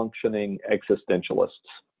of functioning existentialists,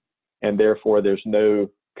 and therefore there's no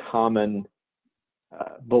common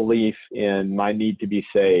belief in my need to be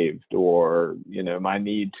saved, or my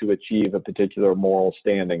need to achieve a particular moral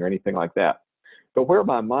standing or anything like that. But where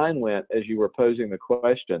my mind went as you were posing the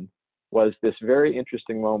question was this very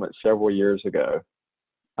interesting moment several years ago.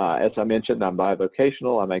 As I mentioned, I'm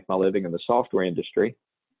bivocational. I make my living in the software industry.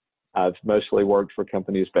 I've mostly worked for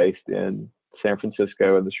companies based in San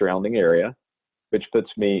Francisco and the surrounding area, which puts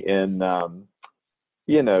me in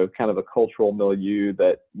kind of a cultural milieu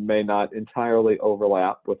that may not entirely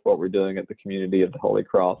overlap with what we're doing at the Community of the Holy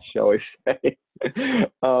Cross, shall we say.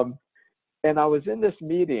 And I was in this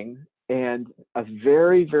meeting, and a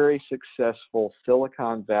very, very successful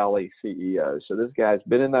Silicon Valley CEO, so this guy's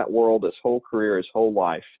been in that world his whole career, his whole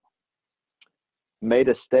life, made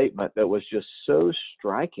a statement that was just so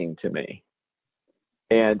striking to me.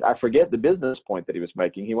 And I forget the business point that he was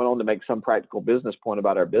making. He went on to make some practical business point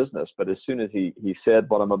about our business, but as soon as he said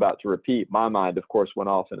what I'm about to repeat, my mind, of course, went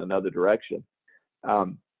off in another direction.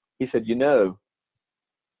 He said,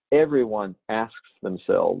 everyone asks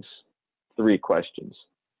themselves 3 questions.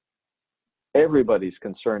 Everybody's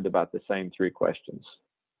concerned about the same 3 questions.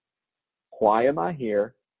 Why am I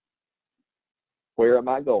here? Where am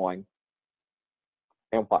I going?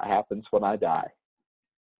 And what happens when I die?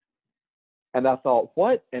 And I thought,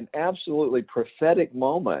 what an absolutely prophetic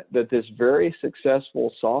moment that this very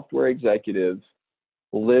successful software executive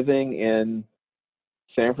living in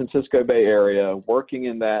San Francisco Bay Area, working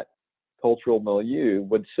in that cultural milieu,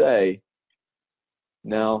 would say,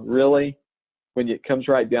 now, really, when it comes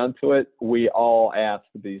right down to it, we all ask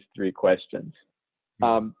these 3 questions,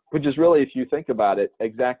 which is really, if you think about it,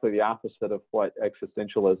 exactly the opposite of what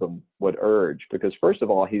existentialism would urge. Because first of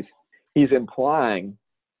all, he's implying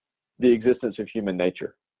the existence of human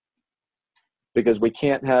nature, because we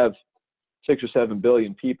can't have 6 or 7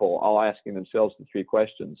 billion people all asking themselves the 3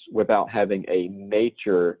 questions without having a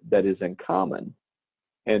nature that is in common,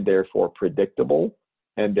 and therefore predictable,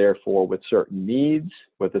 and therefore with certain needs,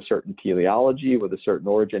 with a certain teleology, with a certain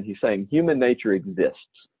origin. He's saying human nature exists,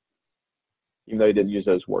 even though he didn't use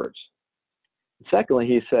those words. Secondly,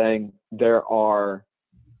 he's saying there are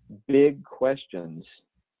big questions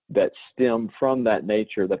that stem from that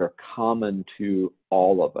nature that are common to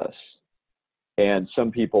all of us. And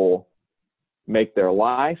some people make their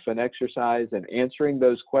life an exercise in answering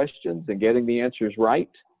those questions and getting the answers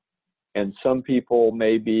right. And some people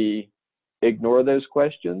maybe ignore those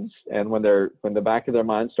questions. And when the back of their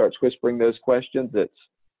mind starts whispering those questions, it's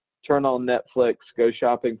turn on Netflix, go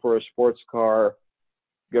shopping for a sports car,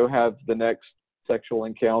 go have the next sexual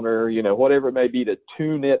encounter, whatever it may be, to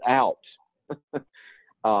tune it out.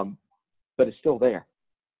 But it's still there.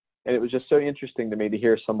 And it was just so interesting to me to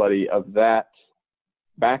hear somebody of that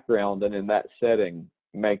background and in that setting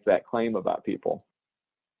make that claim about people.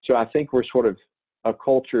 So I think we're sort of a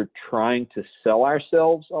culture trying to sell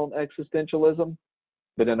ourselves on existentialism,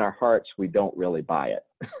 but in our hearts, we don't really buy it.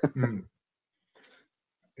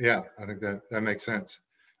 Yeah, I think that makes sense.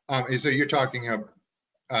 So you're talking of,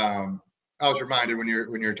 I was reminded when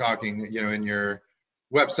you're talking, in your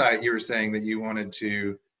website, you were saying that you wanted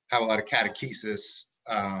to have a lot of catechesis,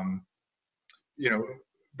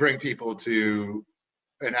 bring people to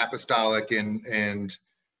an apostolic and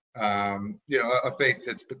a faith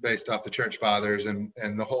that's based off the church fathers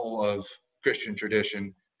and the whole of Christian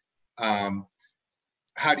tradition.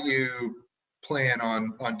 How do you plan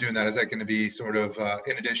on doing that? Is that going to be sort of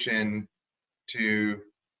in addition to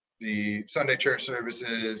the Sunday church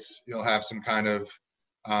services? You'll have some kind of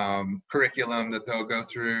curriculum that they'll go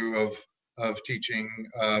through of teaching,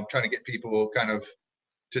 trying to get people kind of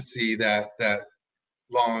to see that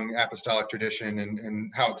long apostolic tradition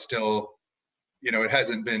and how it's still, it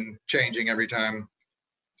hasn't been changing every time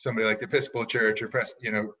somebody like the Episcopal Church or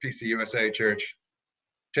PCUSA Church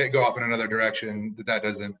go off in another direction, that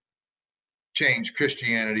doesn't change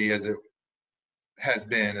Christianity as it has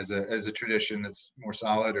been as a tradition that's more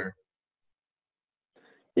solid. Or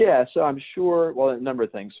yeah, so I'm sure, well, a number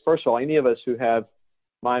of things. First of all, any of us who have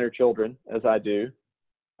minor children, as I do,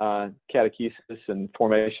 catechesis and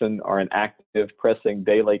formation are an active, pressing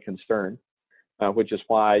daily concern, which is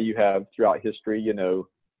why you have throughout history,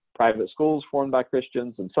 private schools formed by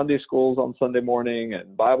Christians and Sunday schools on Sunday morning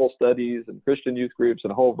and Bible studies and Christian youth groups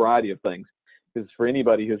and a whole variety of things. Because for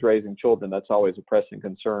anybody who's raising children, that's always a pressing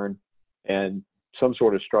concern, and some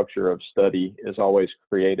sort of structure of study is always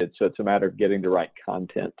created. So it's a matter of getting the right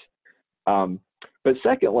content. But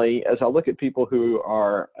secondly, as I look at people who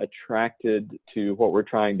are attracted to what we're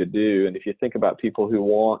trying to do, and if you think about people who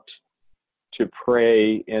want to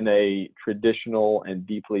pray in a traditional and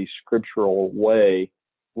deeply scriptural way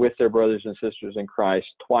with their brothers and sisters in Christ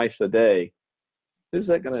twice a day, who's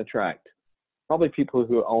that going to attract? Probably people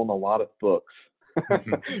who own a lot of books.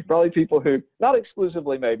 Probably people who, not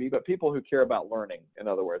exclusively maybe, but people who care about learning. In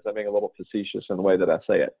other words, I'm being a little facetious in the way that I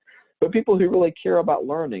say it. But people who really care about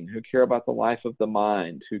learning, who care about the life of the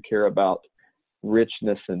mind, who care about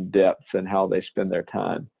richness and depth and how they spend their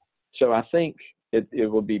time. So I think it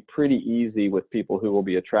will be pretty easy with people who will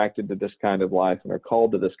be attracted to this kind of life and are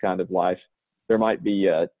called to this kind of life. There might be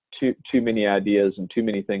too many ideas and too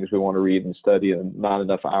many things we want to read and study and not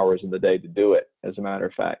enough hours in the day to do it, as a matter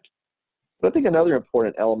of fact. But I think another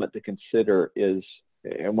important element to consider is,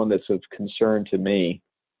 and one that's of concern to me,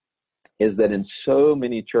 is that in so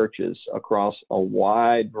many churches across a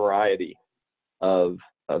wide variety of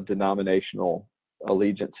denominational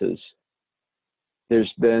allegiances,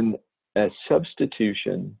 there's been a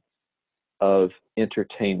substitution of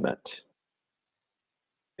entertainment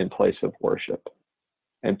in place of worship.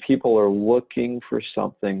 And people are looking for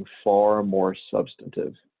something far more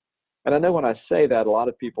substantive. And I know when I say that, a lot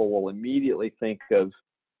of people will immediately think of,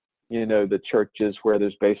 the churches where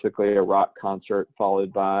there's basically a rock concert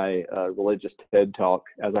followed by a religious TED talk,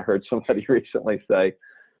 as I heard somebody recently say.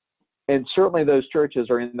 And certainly those churches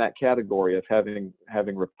are in that category of having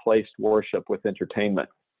replaced worship with entertainment.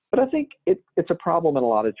 But I think it's a problem in a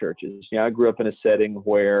lot of churches. I grew up in a setting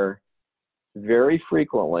where very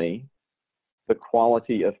frequently the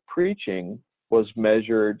quality of preaching was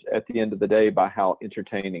measured at the end of the day by how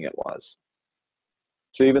entertaining it was.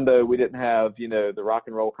 So even though we didn't have, the rock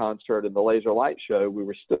and roll concert and the laser light show, we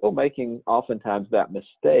were still making oftentimes that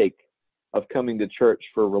mistake of coming to church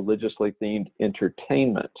for religiously themed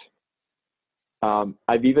entertainment.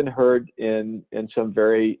 I've even heard in some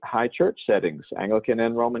very high church settings, Anglican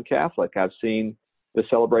and Roman Catholic, I've seen the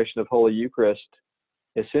celebration of Holy Eucharist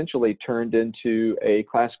essentially turned into a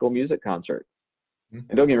classical music concert. And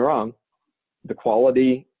don't get me wrong, the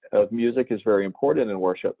quality of music is very important in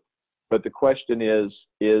worship. But the question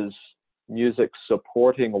is music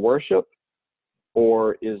supporting worship,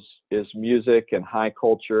 or is music and high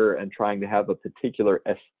culture and trying to have a particular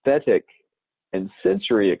aesthetic and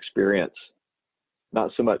sensory experience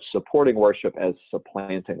not so much supporting worship as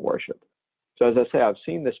supplanting worship? So as I say, I've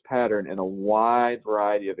seen this pattern in a wide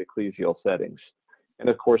variety of ecclesial settings. And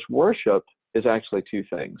of course, worship is actually two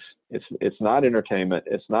things. It's not entertainment.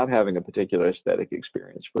 It's not having a particular aesthetic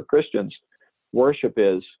experience. For Christians, worship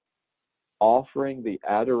is offering the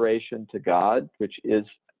adoration to God, which is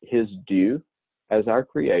his due as our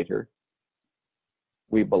creator.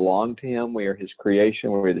 We belong to him. We are his creation.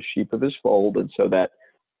 We're the sheep of his fold. And so that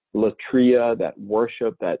latria, that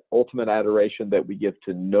worship, that ultimate adoration that we give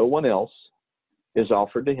to no one else is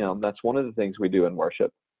offered to him. That's one of the things we do in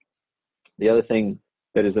worship. The other thing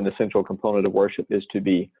that is an essential component of worship is to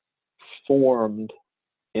be formed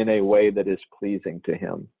in a way that is pleasing to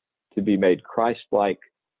him, to be made Christ-like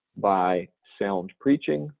by sound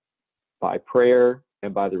preaching, by prayer,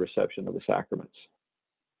 and by the reception of the sacraments.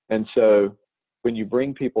 And so when you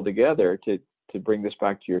bring people together, to bring this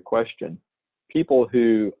back to your question, people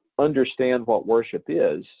who understand what worship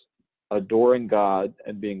is, adoring God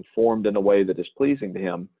and being formed in a way that is pleasing to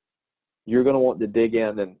him, you're going to want to dig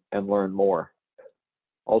in and learn more.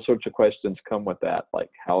 All sorts of questions come with that,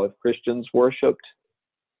 like how have Christians worshiped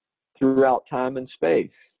throughout time and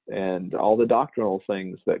space, and all the doctrinal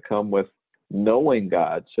things that come with knowing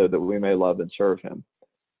God so that we may love and serve him.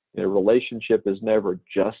 A relationship is never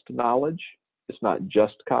just knowledge. It's not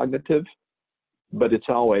just cognitive, but it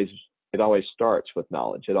always starts with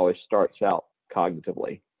knowledge. It always starts out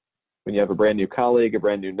cognitively. When you have a brand new colleague, a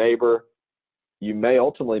brand new neighbor, you may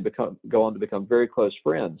ultimately go on to become very close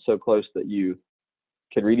friends, so close that you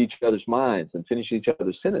can read each other's minds and finish each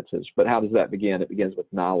other's sentences. But how does that begin? It begins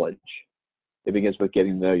with knowledge. It begins with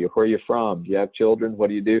getting to know you. Where are you from? Do you have children? What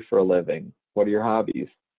do you do for a living? What are your hobbies?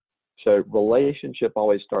 So relationship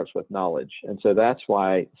always starts with knowledge. And so that's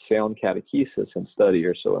why sound catechesis and study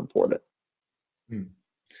are so important.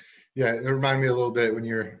 Yeah, it reminded me a little bit when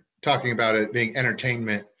you're talking about it being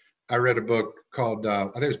entertainment. I read a book called, I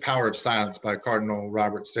think it was Power of Silence by Cardinal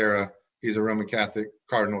Robert Serra. He's a Roman Catholic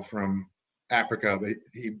cardinal from Africa, but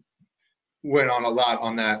he went on a lot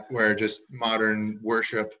on that, where just modern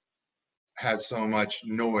worship has so much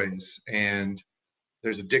noise, and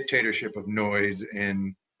there's a dictatorship of noise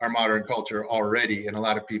in our modern culture already, and a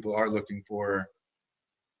lot of people are looking for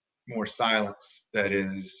more silence, that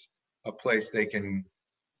is a place they can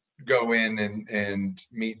go in and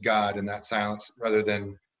meet God in that silence rather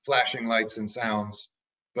than flashing lights and sounds.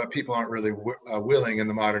 But people aren't really willing in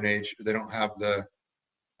the modern age. They don't have the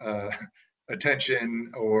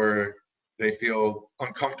attention, or they feel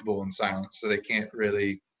uncomfortable in silence, so they can't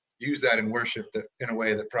really use that in worship that in a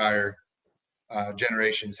way that prior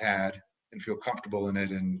generations had, and feel comfortable in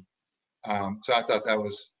it. And so I thought that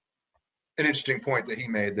was an interesting point that he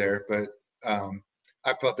made there. But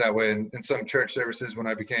I felt that way in some church services when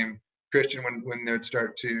I became Christian, when they'd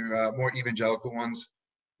start to more evangelical ones,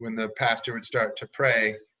 when the pastor would start to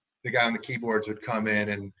pray, the guy on the keyboards would come in,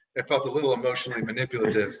 and it felt a little emotionally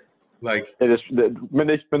manipulative. Like, it is, the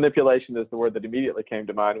manipulation is the word that immediately came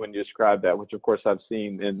to mind when you described that, which of course I've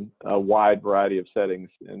seen in a wide variety of settings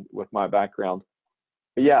and with my background.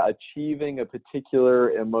 But yeah, achieving a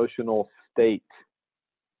particular emotional state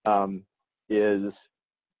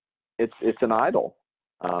it's an idol,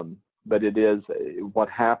 but it is what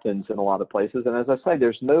happens in a lot of places. And as I say,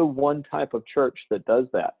 there's no one type of church that does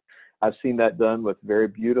that. I've seen that done with very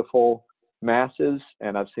beautiful masses,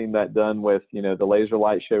 and I've seen that done with, the laser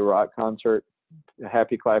light show rock concert,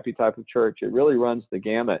 happy clappy type of church. It really runs the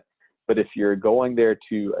gamut. But if you're going there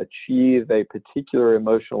to achieve a particular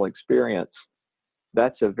emotional experience,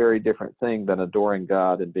 that's a very different thing than adoring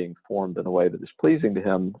God and being formed in a way that is pleasing to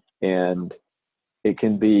Him. And it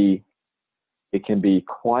can be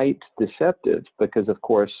quite deceptive, because of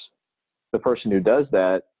course the person who does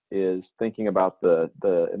that is thinking about the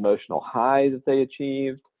emotional high that they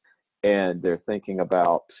achieved, and they're thinking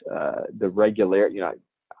about the regular,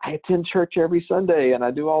 I attend church every Sunday and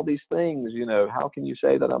I do all these things, how can you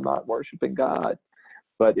say that I'm not worshiping God?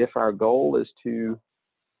 But if our goal is to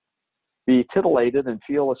be titillated and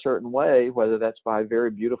feel a certain way, whether that's by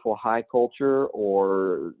very beautiful high culture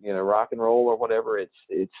or, rock and roll or whatever, it's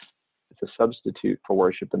a substitute for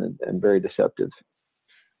worship, and very deceptive.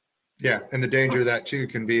 Yeah, and the danger of that too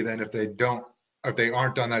can be then if they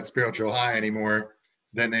aren't on that spiritual high anymore,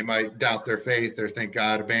 then they might doubt their faith or think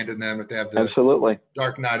God abandoned them. If they have the Absolutely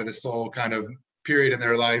dark night of the soul kind of period in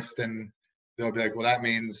their life, then they'll be like, well, that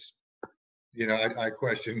means, I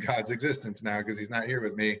question God's existence now because He's not here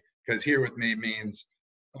with me, because here with me means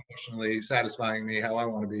emotionally satisfying me how I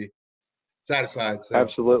want to be satisfied. So.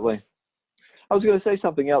 Absolutely. I was going to say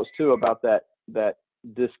something else too about that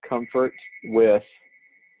discomfort with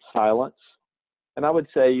silence. And I would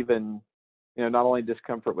say even, not only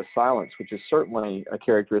discomfort with silence, which is certainly a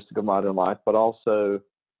characteristic of modern life, but also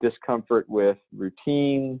discomfort with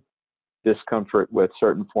routine, discomfort with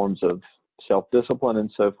certain forms of self-discipline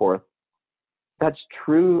and so forth. That's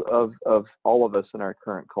true of all of us in our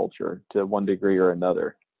current culture to one degree or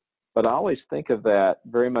another. But I always think of that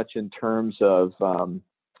very much in terms of,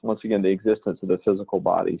 once again, the existence of the physical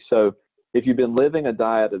body. So if you've been living a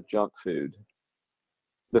diet of junk food,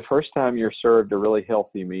 the first time you're served a really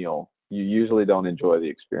healthy meal, you usually don't enjoy the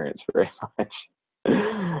experience very much.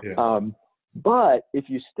 Yeah. But if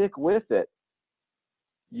you stick with it,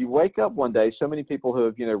 you wake up one day. So many people who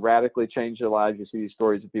have, radically changed their lives. You see these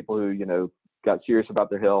stories of people who, got serious about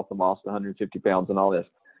their health and lost 150 pounds and all this.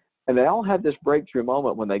 And they all have this breakthrough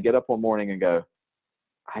moment when they get up one morning and go,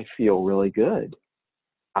 I feel really good.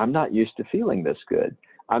 I'm not used to feeling this good.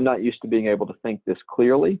 I'm not used to being able to think this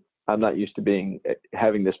clearly. I'm not used to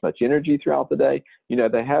having this much energy throughout the day.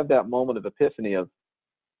 They have that moment of epiphany of,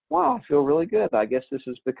 wow, I feel really good. I guess this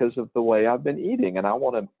is because of the way I've been eating, and I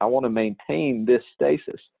want to maintain this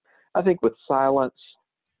stasis. I think with silence,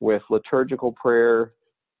 with liturgical prayer,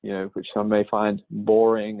 which some may find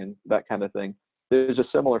boring and that kind of thing, there's a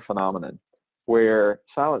similar phenomenon where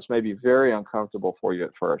silence may be very uncomfortable for you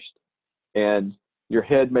at first, and your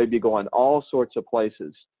head may be going all sorts of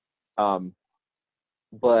places.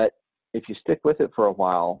 But if you stick with it for a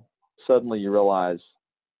while, suddenly you realize,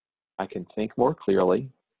 I can think more clearly.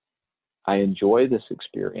 I enjoy this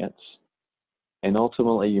experience. And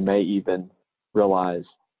ultimately, you may even realize,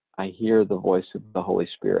 I hear the voice of the Holy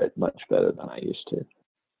Spirit much better than I used to.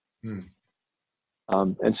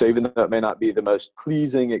 And so even though it may not be the most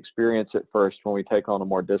pleasing experience at first when we take on a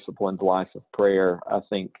more disciplined life of prayer, I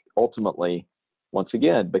think ultimately, once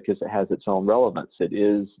again, because it has its own relevance, it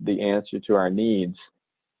is the answer to our needs,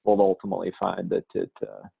 we'll ultimately find that it,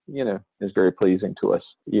 is very pleasing to us,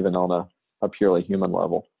 even on a purely human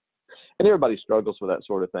level. And everybody struggles with that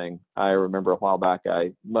sort of thing. I remember a while back,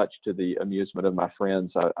 much to the amusement of my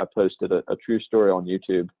friends, I posted a true story on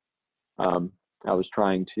YouTube. I was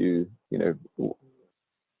trying to,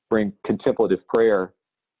 bring contemplative prayer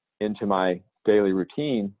into my daily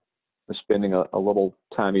routine, spending a little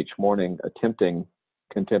time each morning attempting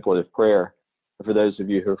contemplative prayer. For those of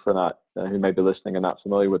you who may be listening and not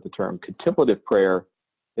familiar with the term, contemplative prayer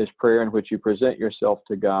is prayer in which you present yourself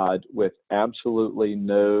to God with absolutely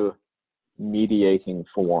no mediating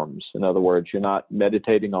forms. In other words, you're not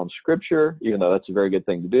meditating on scripture, even though that's a very good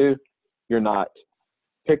thing to do. You're not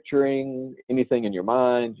picturing anything in your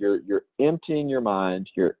mind. You're emptying your mind.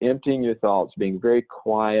 You're emptying your thoughts, being very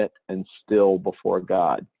quiet and still before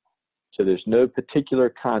God. So there's no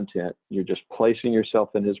particular content. You're just placing yourself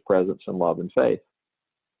in his presence in love and faith.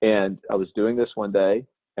 And I was doing this one day,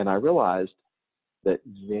 and I realized that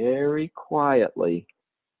very quietly,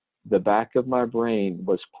 the back of my brain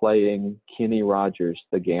was playing Kenny Rogers,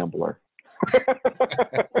 the Gambler.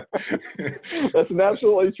 That's an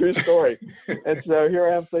absolutely true story. And so here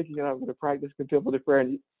I am thinking, I'm going to practice contemplative prayer.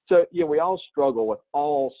 And so, we all struggle with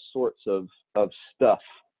all sorts of stuff.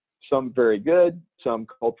 Some very good, some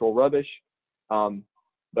cultural rubbish.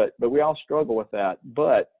 But we all struggle with that.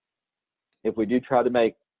 But if we do try to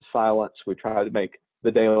make silence, we try to make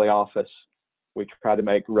the daily office, we try to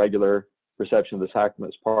make regular reception of the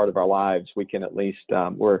sacraments part of our lives, we can at least,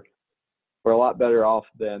 we're a lot better off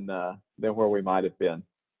than where we might have been.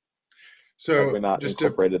 So had we not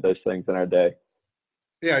incorporated those things in our day.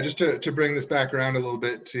 Yeah, just to bring this back around a little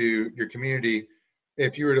bit to your community,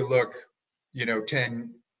 if you were to look,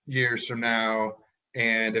 10 years from now,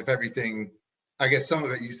 and if everything, I guess some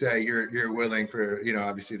of it you say you're willing for,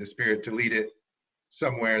 obviously the Spirit to lead it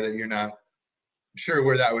somewhere that you're not sure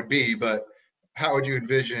where that would be, but how would you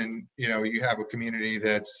envision, you have a community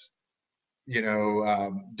that's,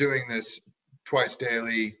 doing this twice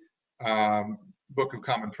daily, Book of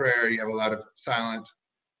Common Prayer. You have a lot of silent,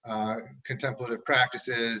 contemplative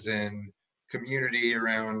practices and community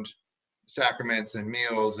around sacraments and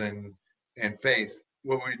meals and faith.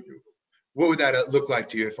 What would that look like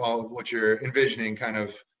to you if all what you're envisioning kind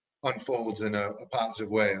of unfolds in a positive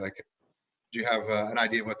way? Like, do you have an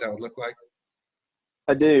idea of what that would look like?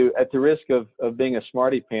 I do. At the risk of being a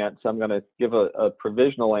smarty pants, I'm going to give a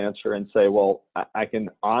provisional answer and say, well, I can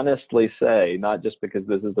honestly say, not just because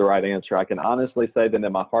this is the right answer, I can honestly say that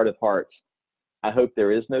in my heart of hearts, I hope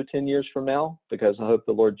there is no 10 years from now, because I hope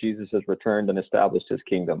the Lord Jesus has returned and established his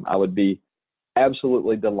kingdom. I would be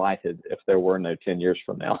absolutely delighted if there were no 10 years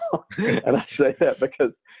from now. And I say that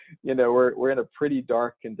because, we're in a pretty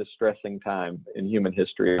dark and distressing time in human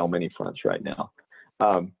history on many fronts right now.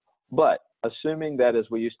 But assuming that, as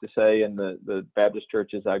we used to say in the Baptist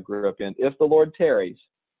churches I grew up in, if the Lord tarries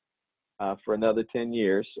for another 10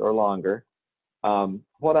 years or longer,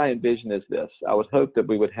 what I envision is this. I would hope that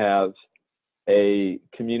we would have a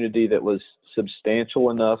community that was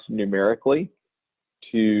substantial enough numerically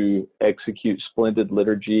to execute splendid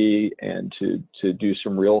liturgy and to do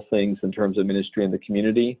some real things in terms of ministry in the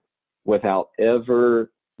community without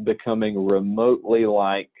ever becoming remotely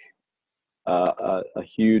like a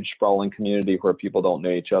huge sprawling community where people don't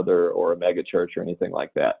know each other, or a mega church or anything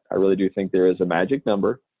like that. I really do think there is a magic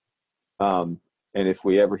number. And if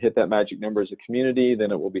we ever hit that magic number as a community,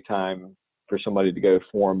 then it will be time for somebody to go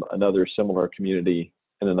form another similar community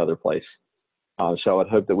in another place. So I'd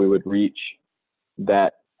hope that we would reach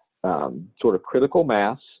that sort of critical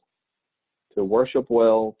mass to worship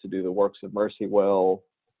well, to do the works of mercy well,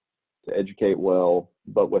 to educate well,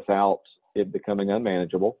 but without it becoming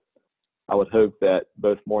unmanageable. I would hope that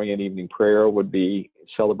both morning and evening prayer would be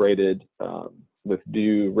celebrated with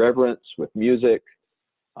due reverence, with music,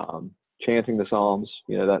 chanting the Psalms,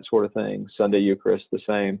 that sort of thing. Sunday Eucharist, the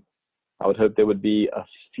same. I would hope there would be a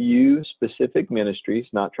few specific ministries,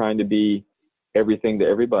 not trying to be everything to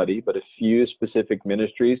everybody, but a few specific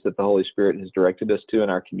ministries that the Holy Spirit has directed us to in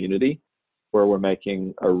our community, where we're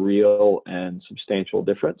making a real and substantial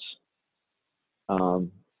difference. I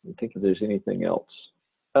think if there's anything else.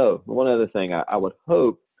 Oh, one other thing, I would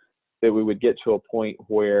hope that we would get to a point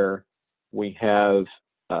where we have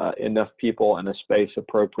enough people and a space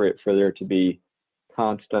appropriate for there to be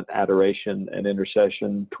constant adoration and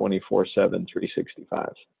intercession 24/7,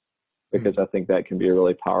 365. Because I think that can be a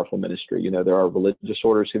really powerful ministry. There are religious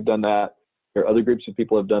orders who've done that. There are other groups of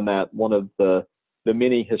people who have done that. One of the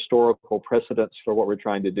many historical precedents for what we're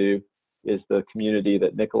trying to do is the community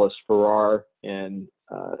that Nicholas Ferrar and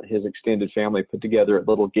his extended family put together at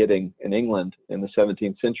Little Gidding in England in the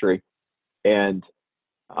 17th century. And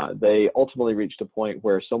they ultimately reached a point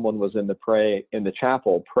where someone was in the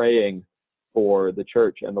chapel praying for the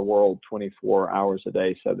church and the world 24 hours a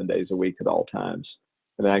day, 7 days a week at all times.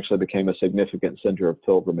 And it actually became a significant center of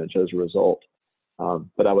pilgrimage as a result.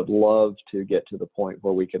 But I would love to get to the point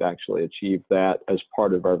where we could actually achieve that as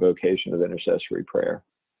part of our vocation of intercessory prayer.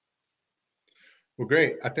 Well,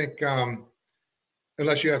 great. I think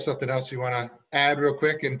unless you have something else you want to add real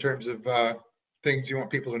quick in terms of things you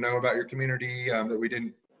want people to know about your community that we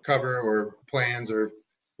didn't cover, or plans or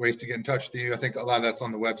ways to get in touch with you. I think a lot of that's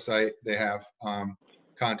on the website. They have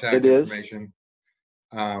contact information.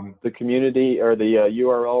 The community, or the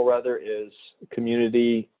URL rather, is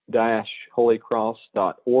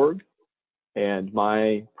community-holycross.org. And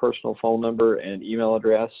my personal phone number and email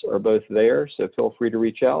address are both there. So feel free to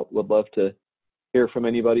reach out. Would love to hear from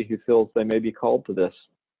anybody who feels they may be called to this.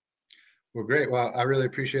 Well, great. Well, I really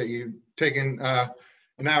appreciate you taking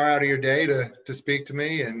an hour out of your day to speak to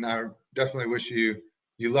me, and I definitely wish you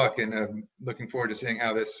luck, and I'm looking forward to seeing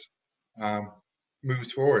how this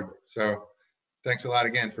moves forward. So thanks a lot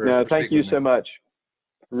again for thank you so much.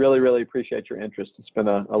 Really, really appreciate your interest. It's been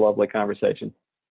a lovely conversation.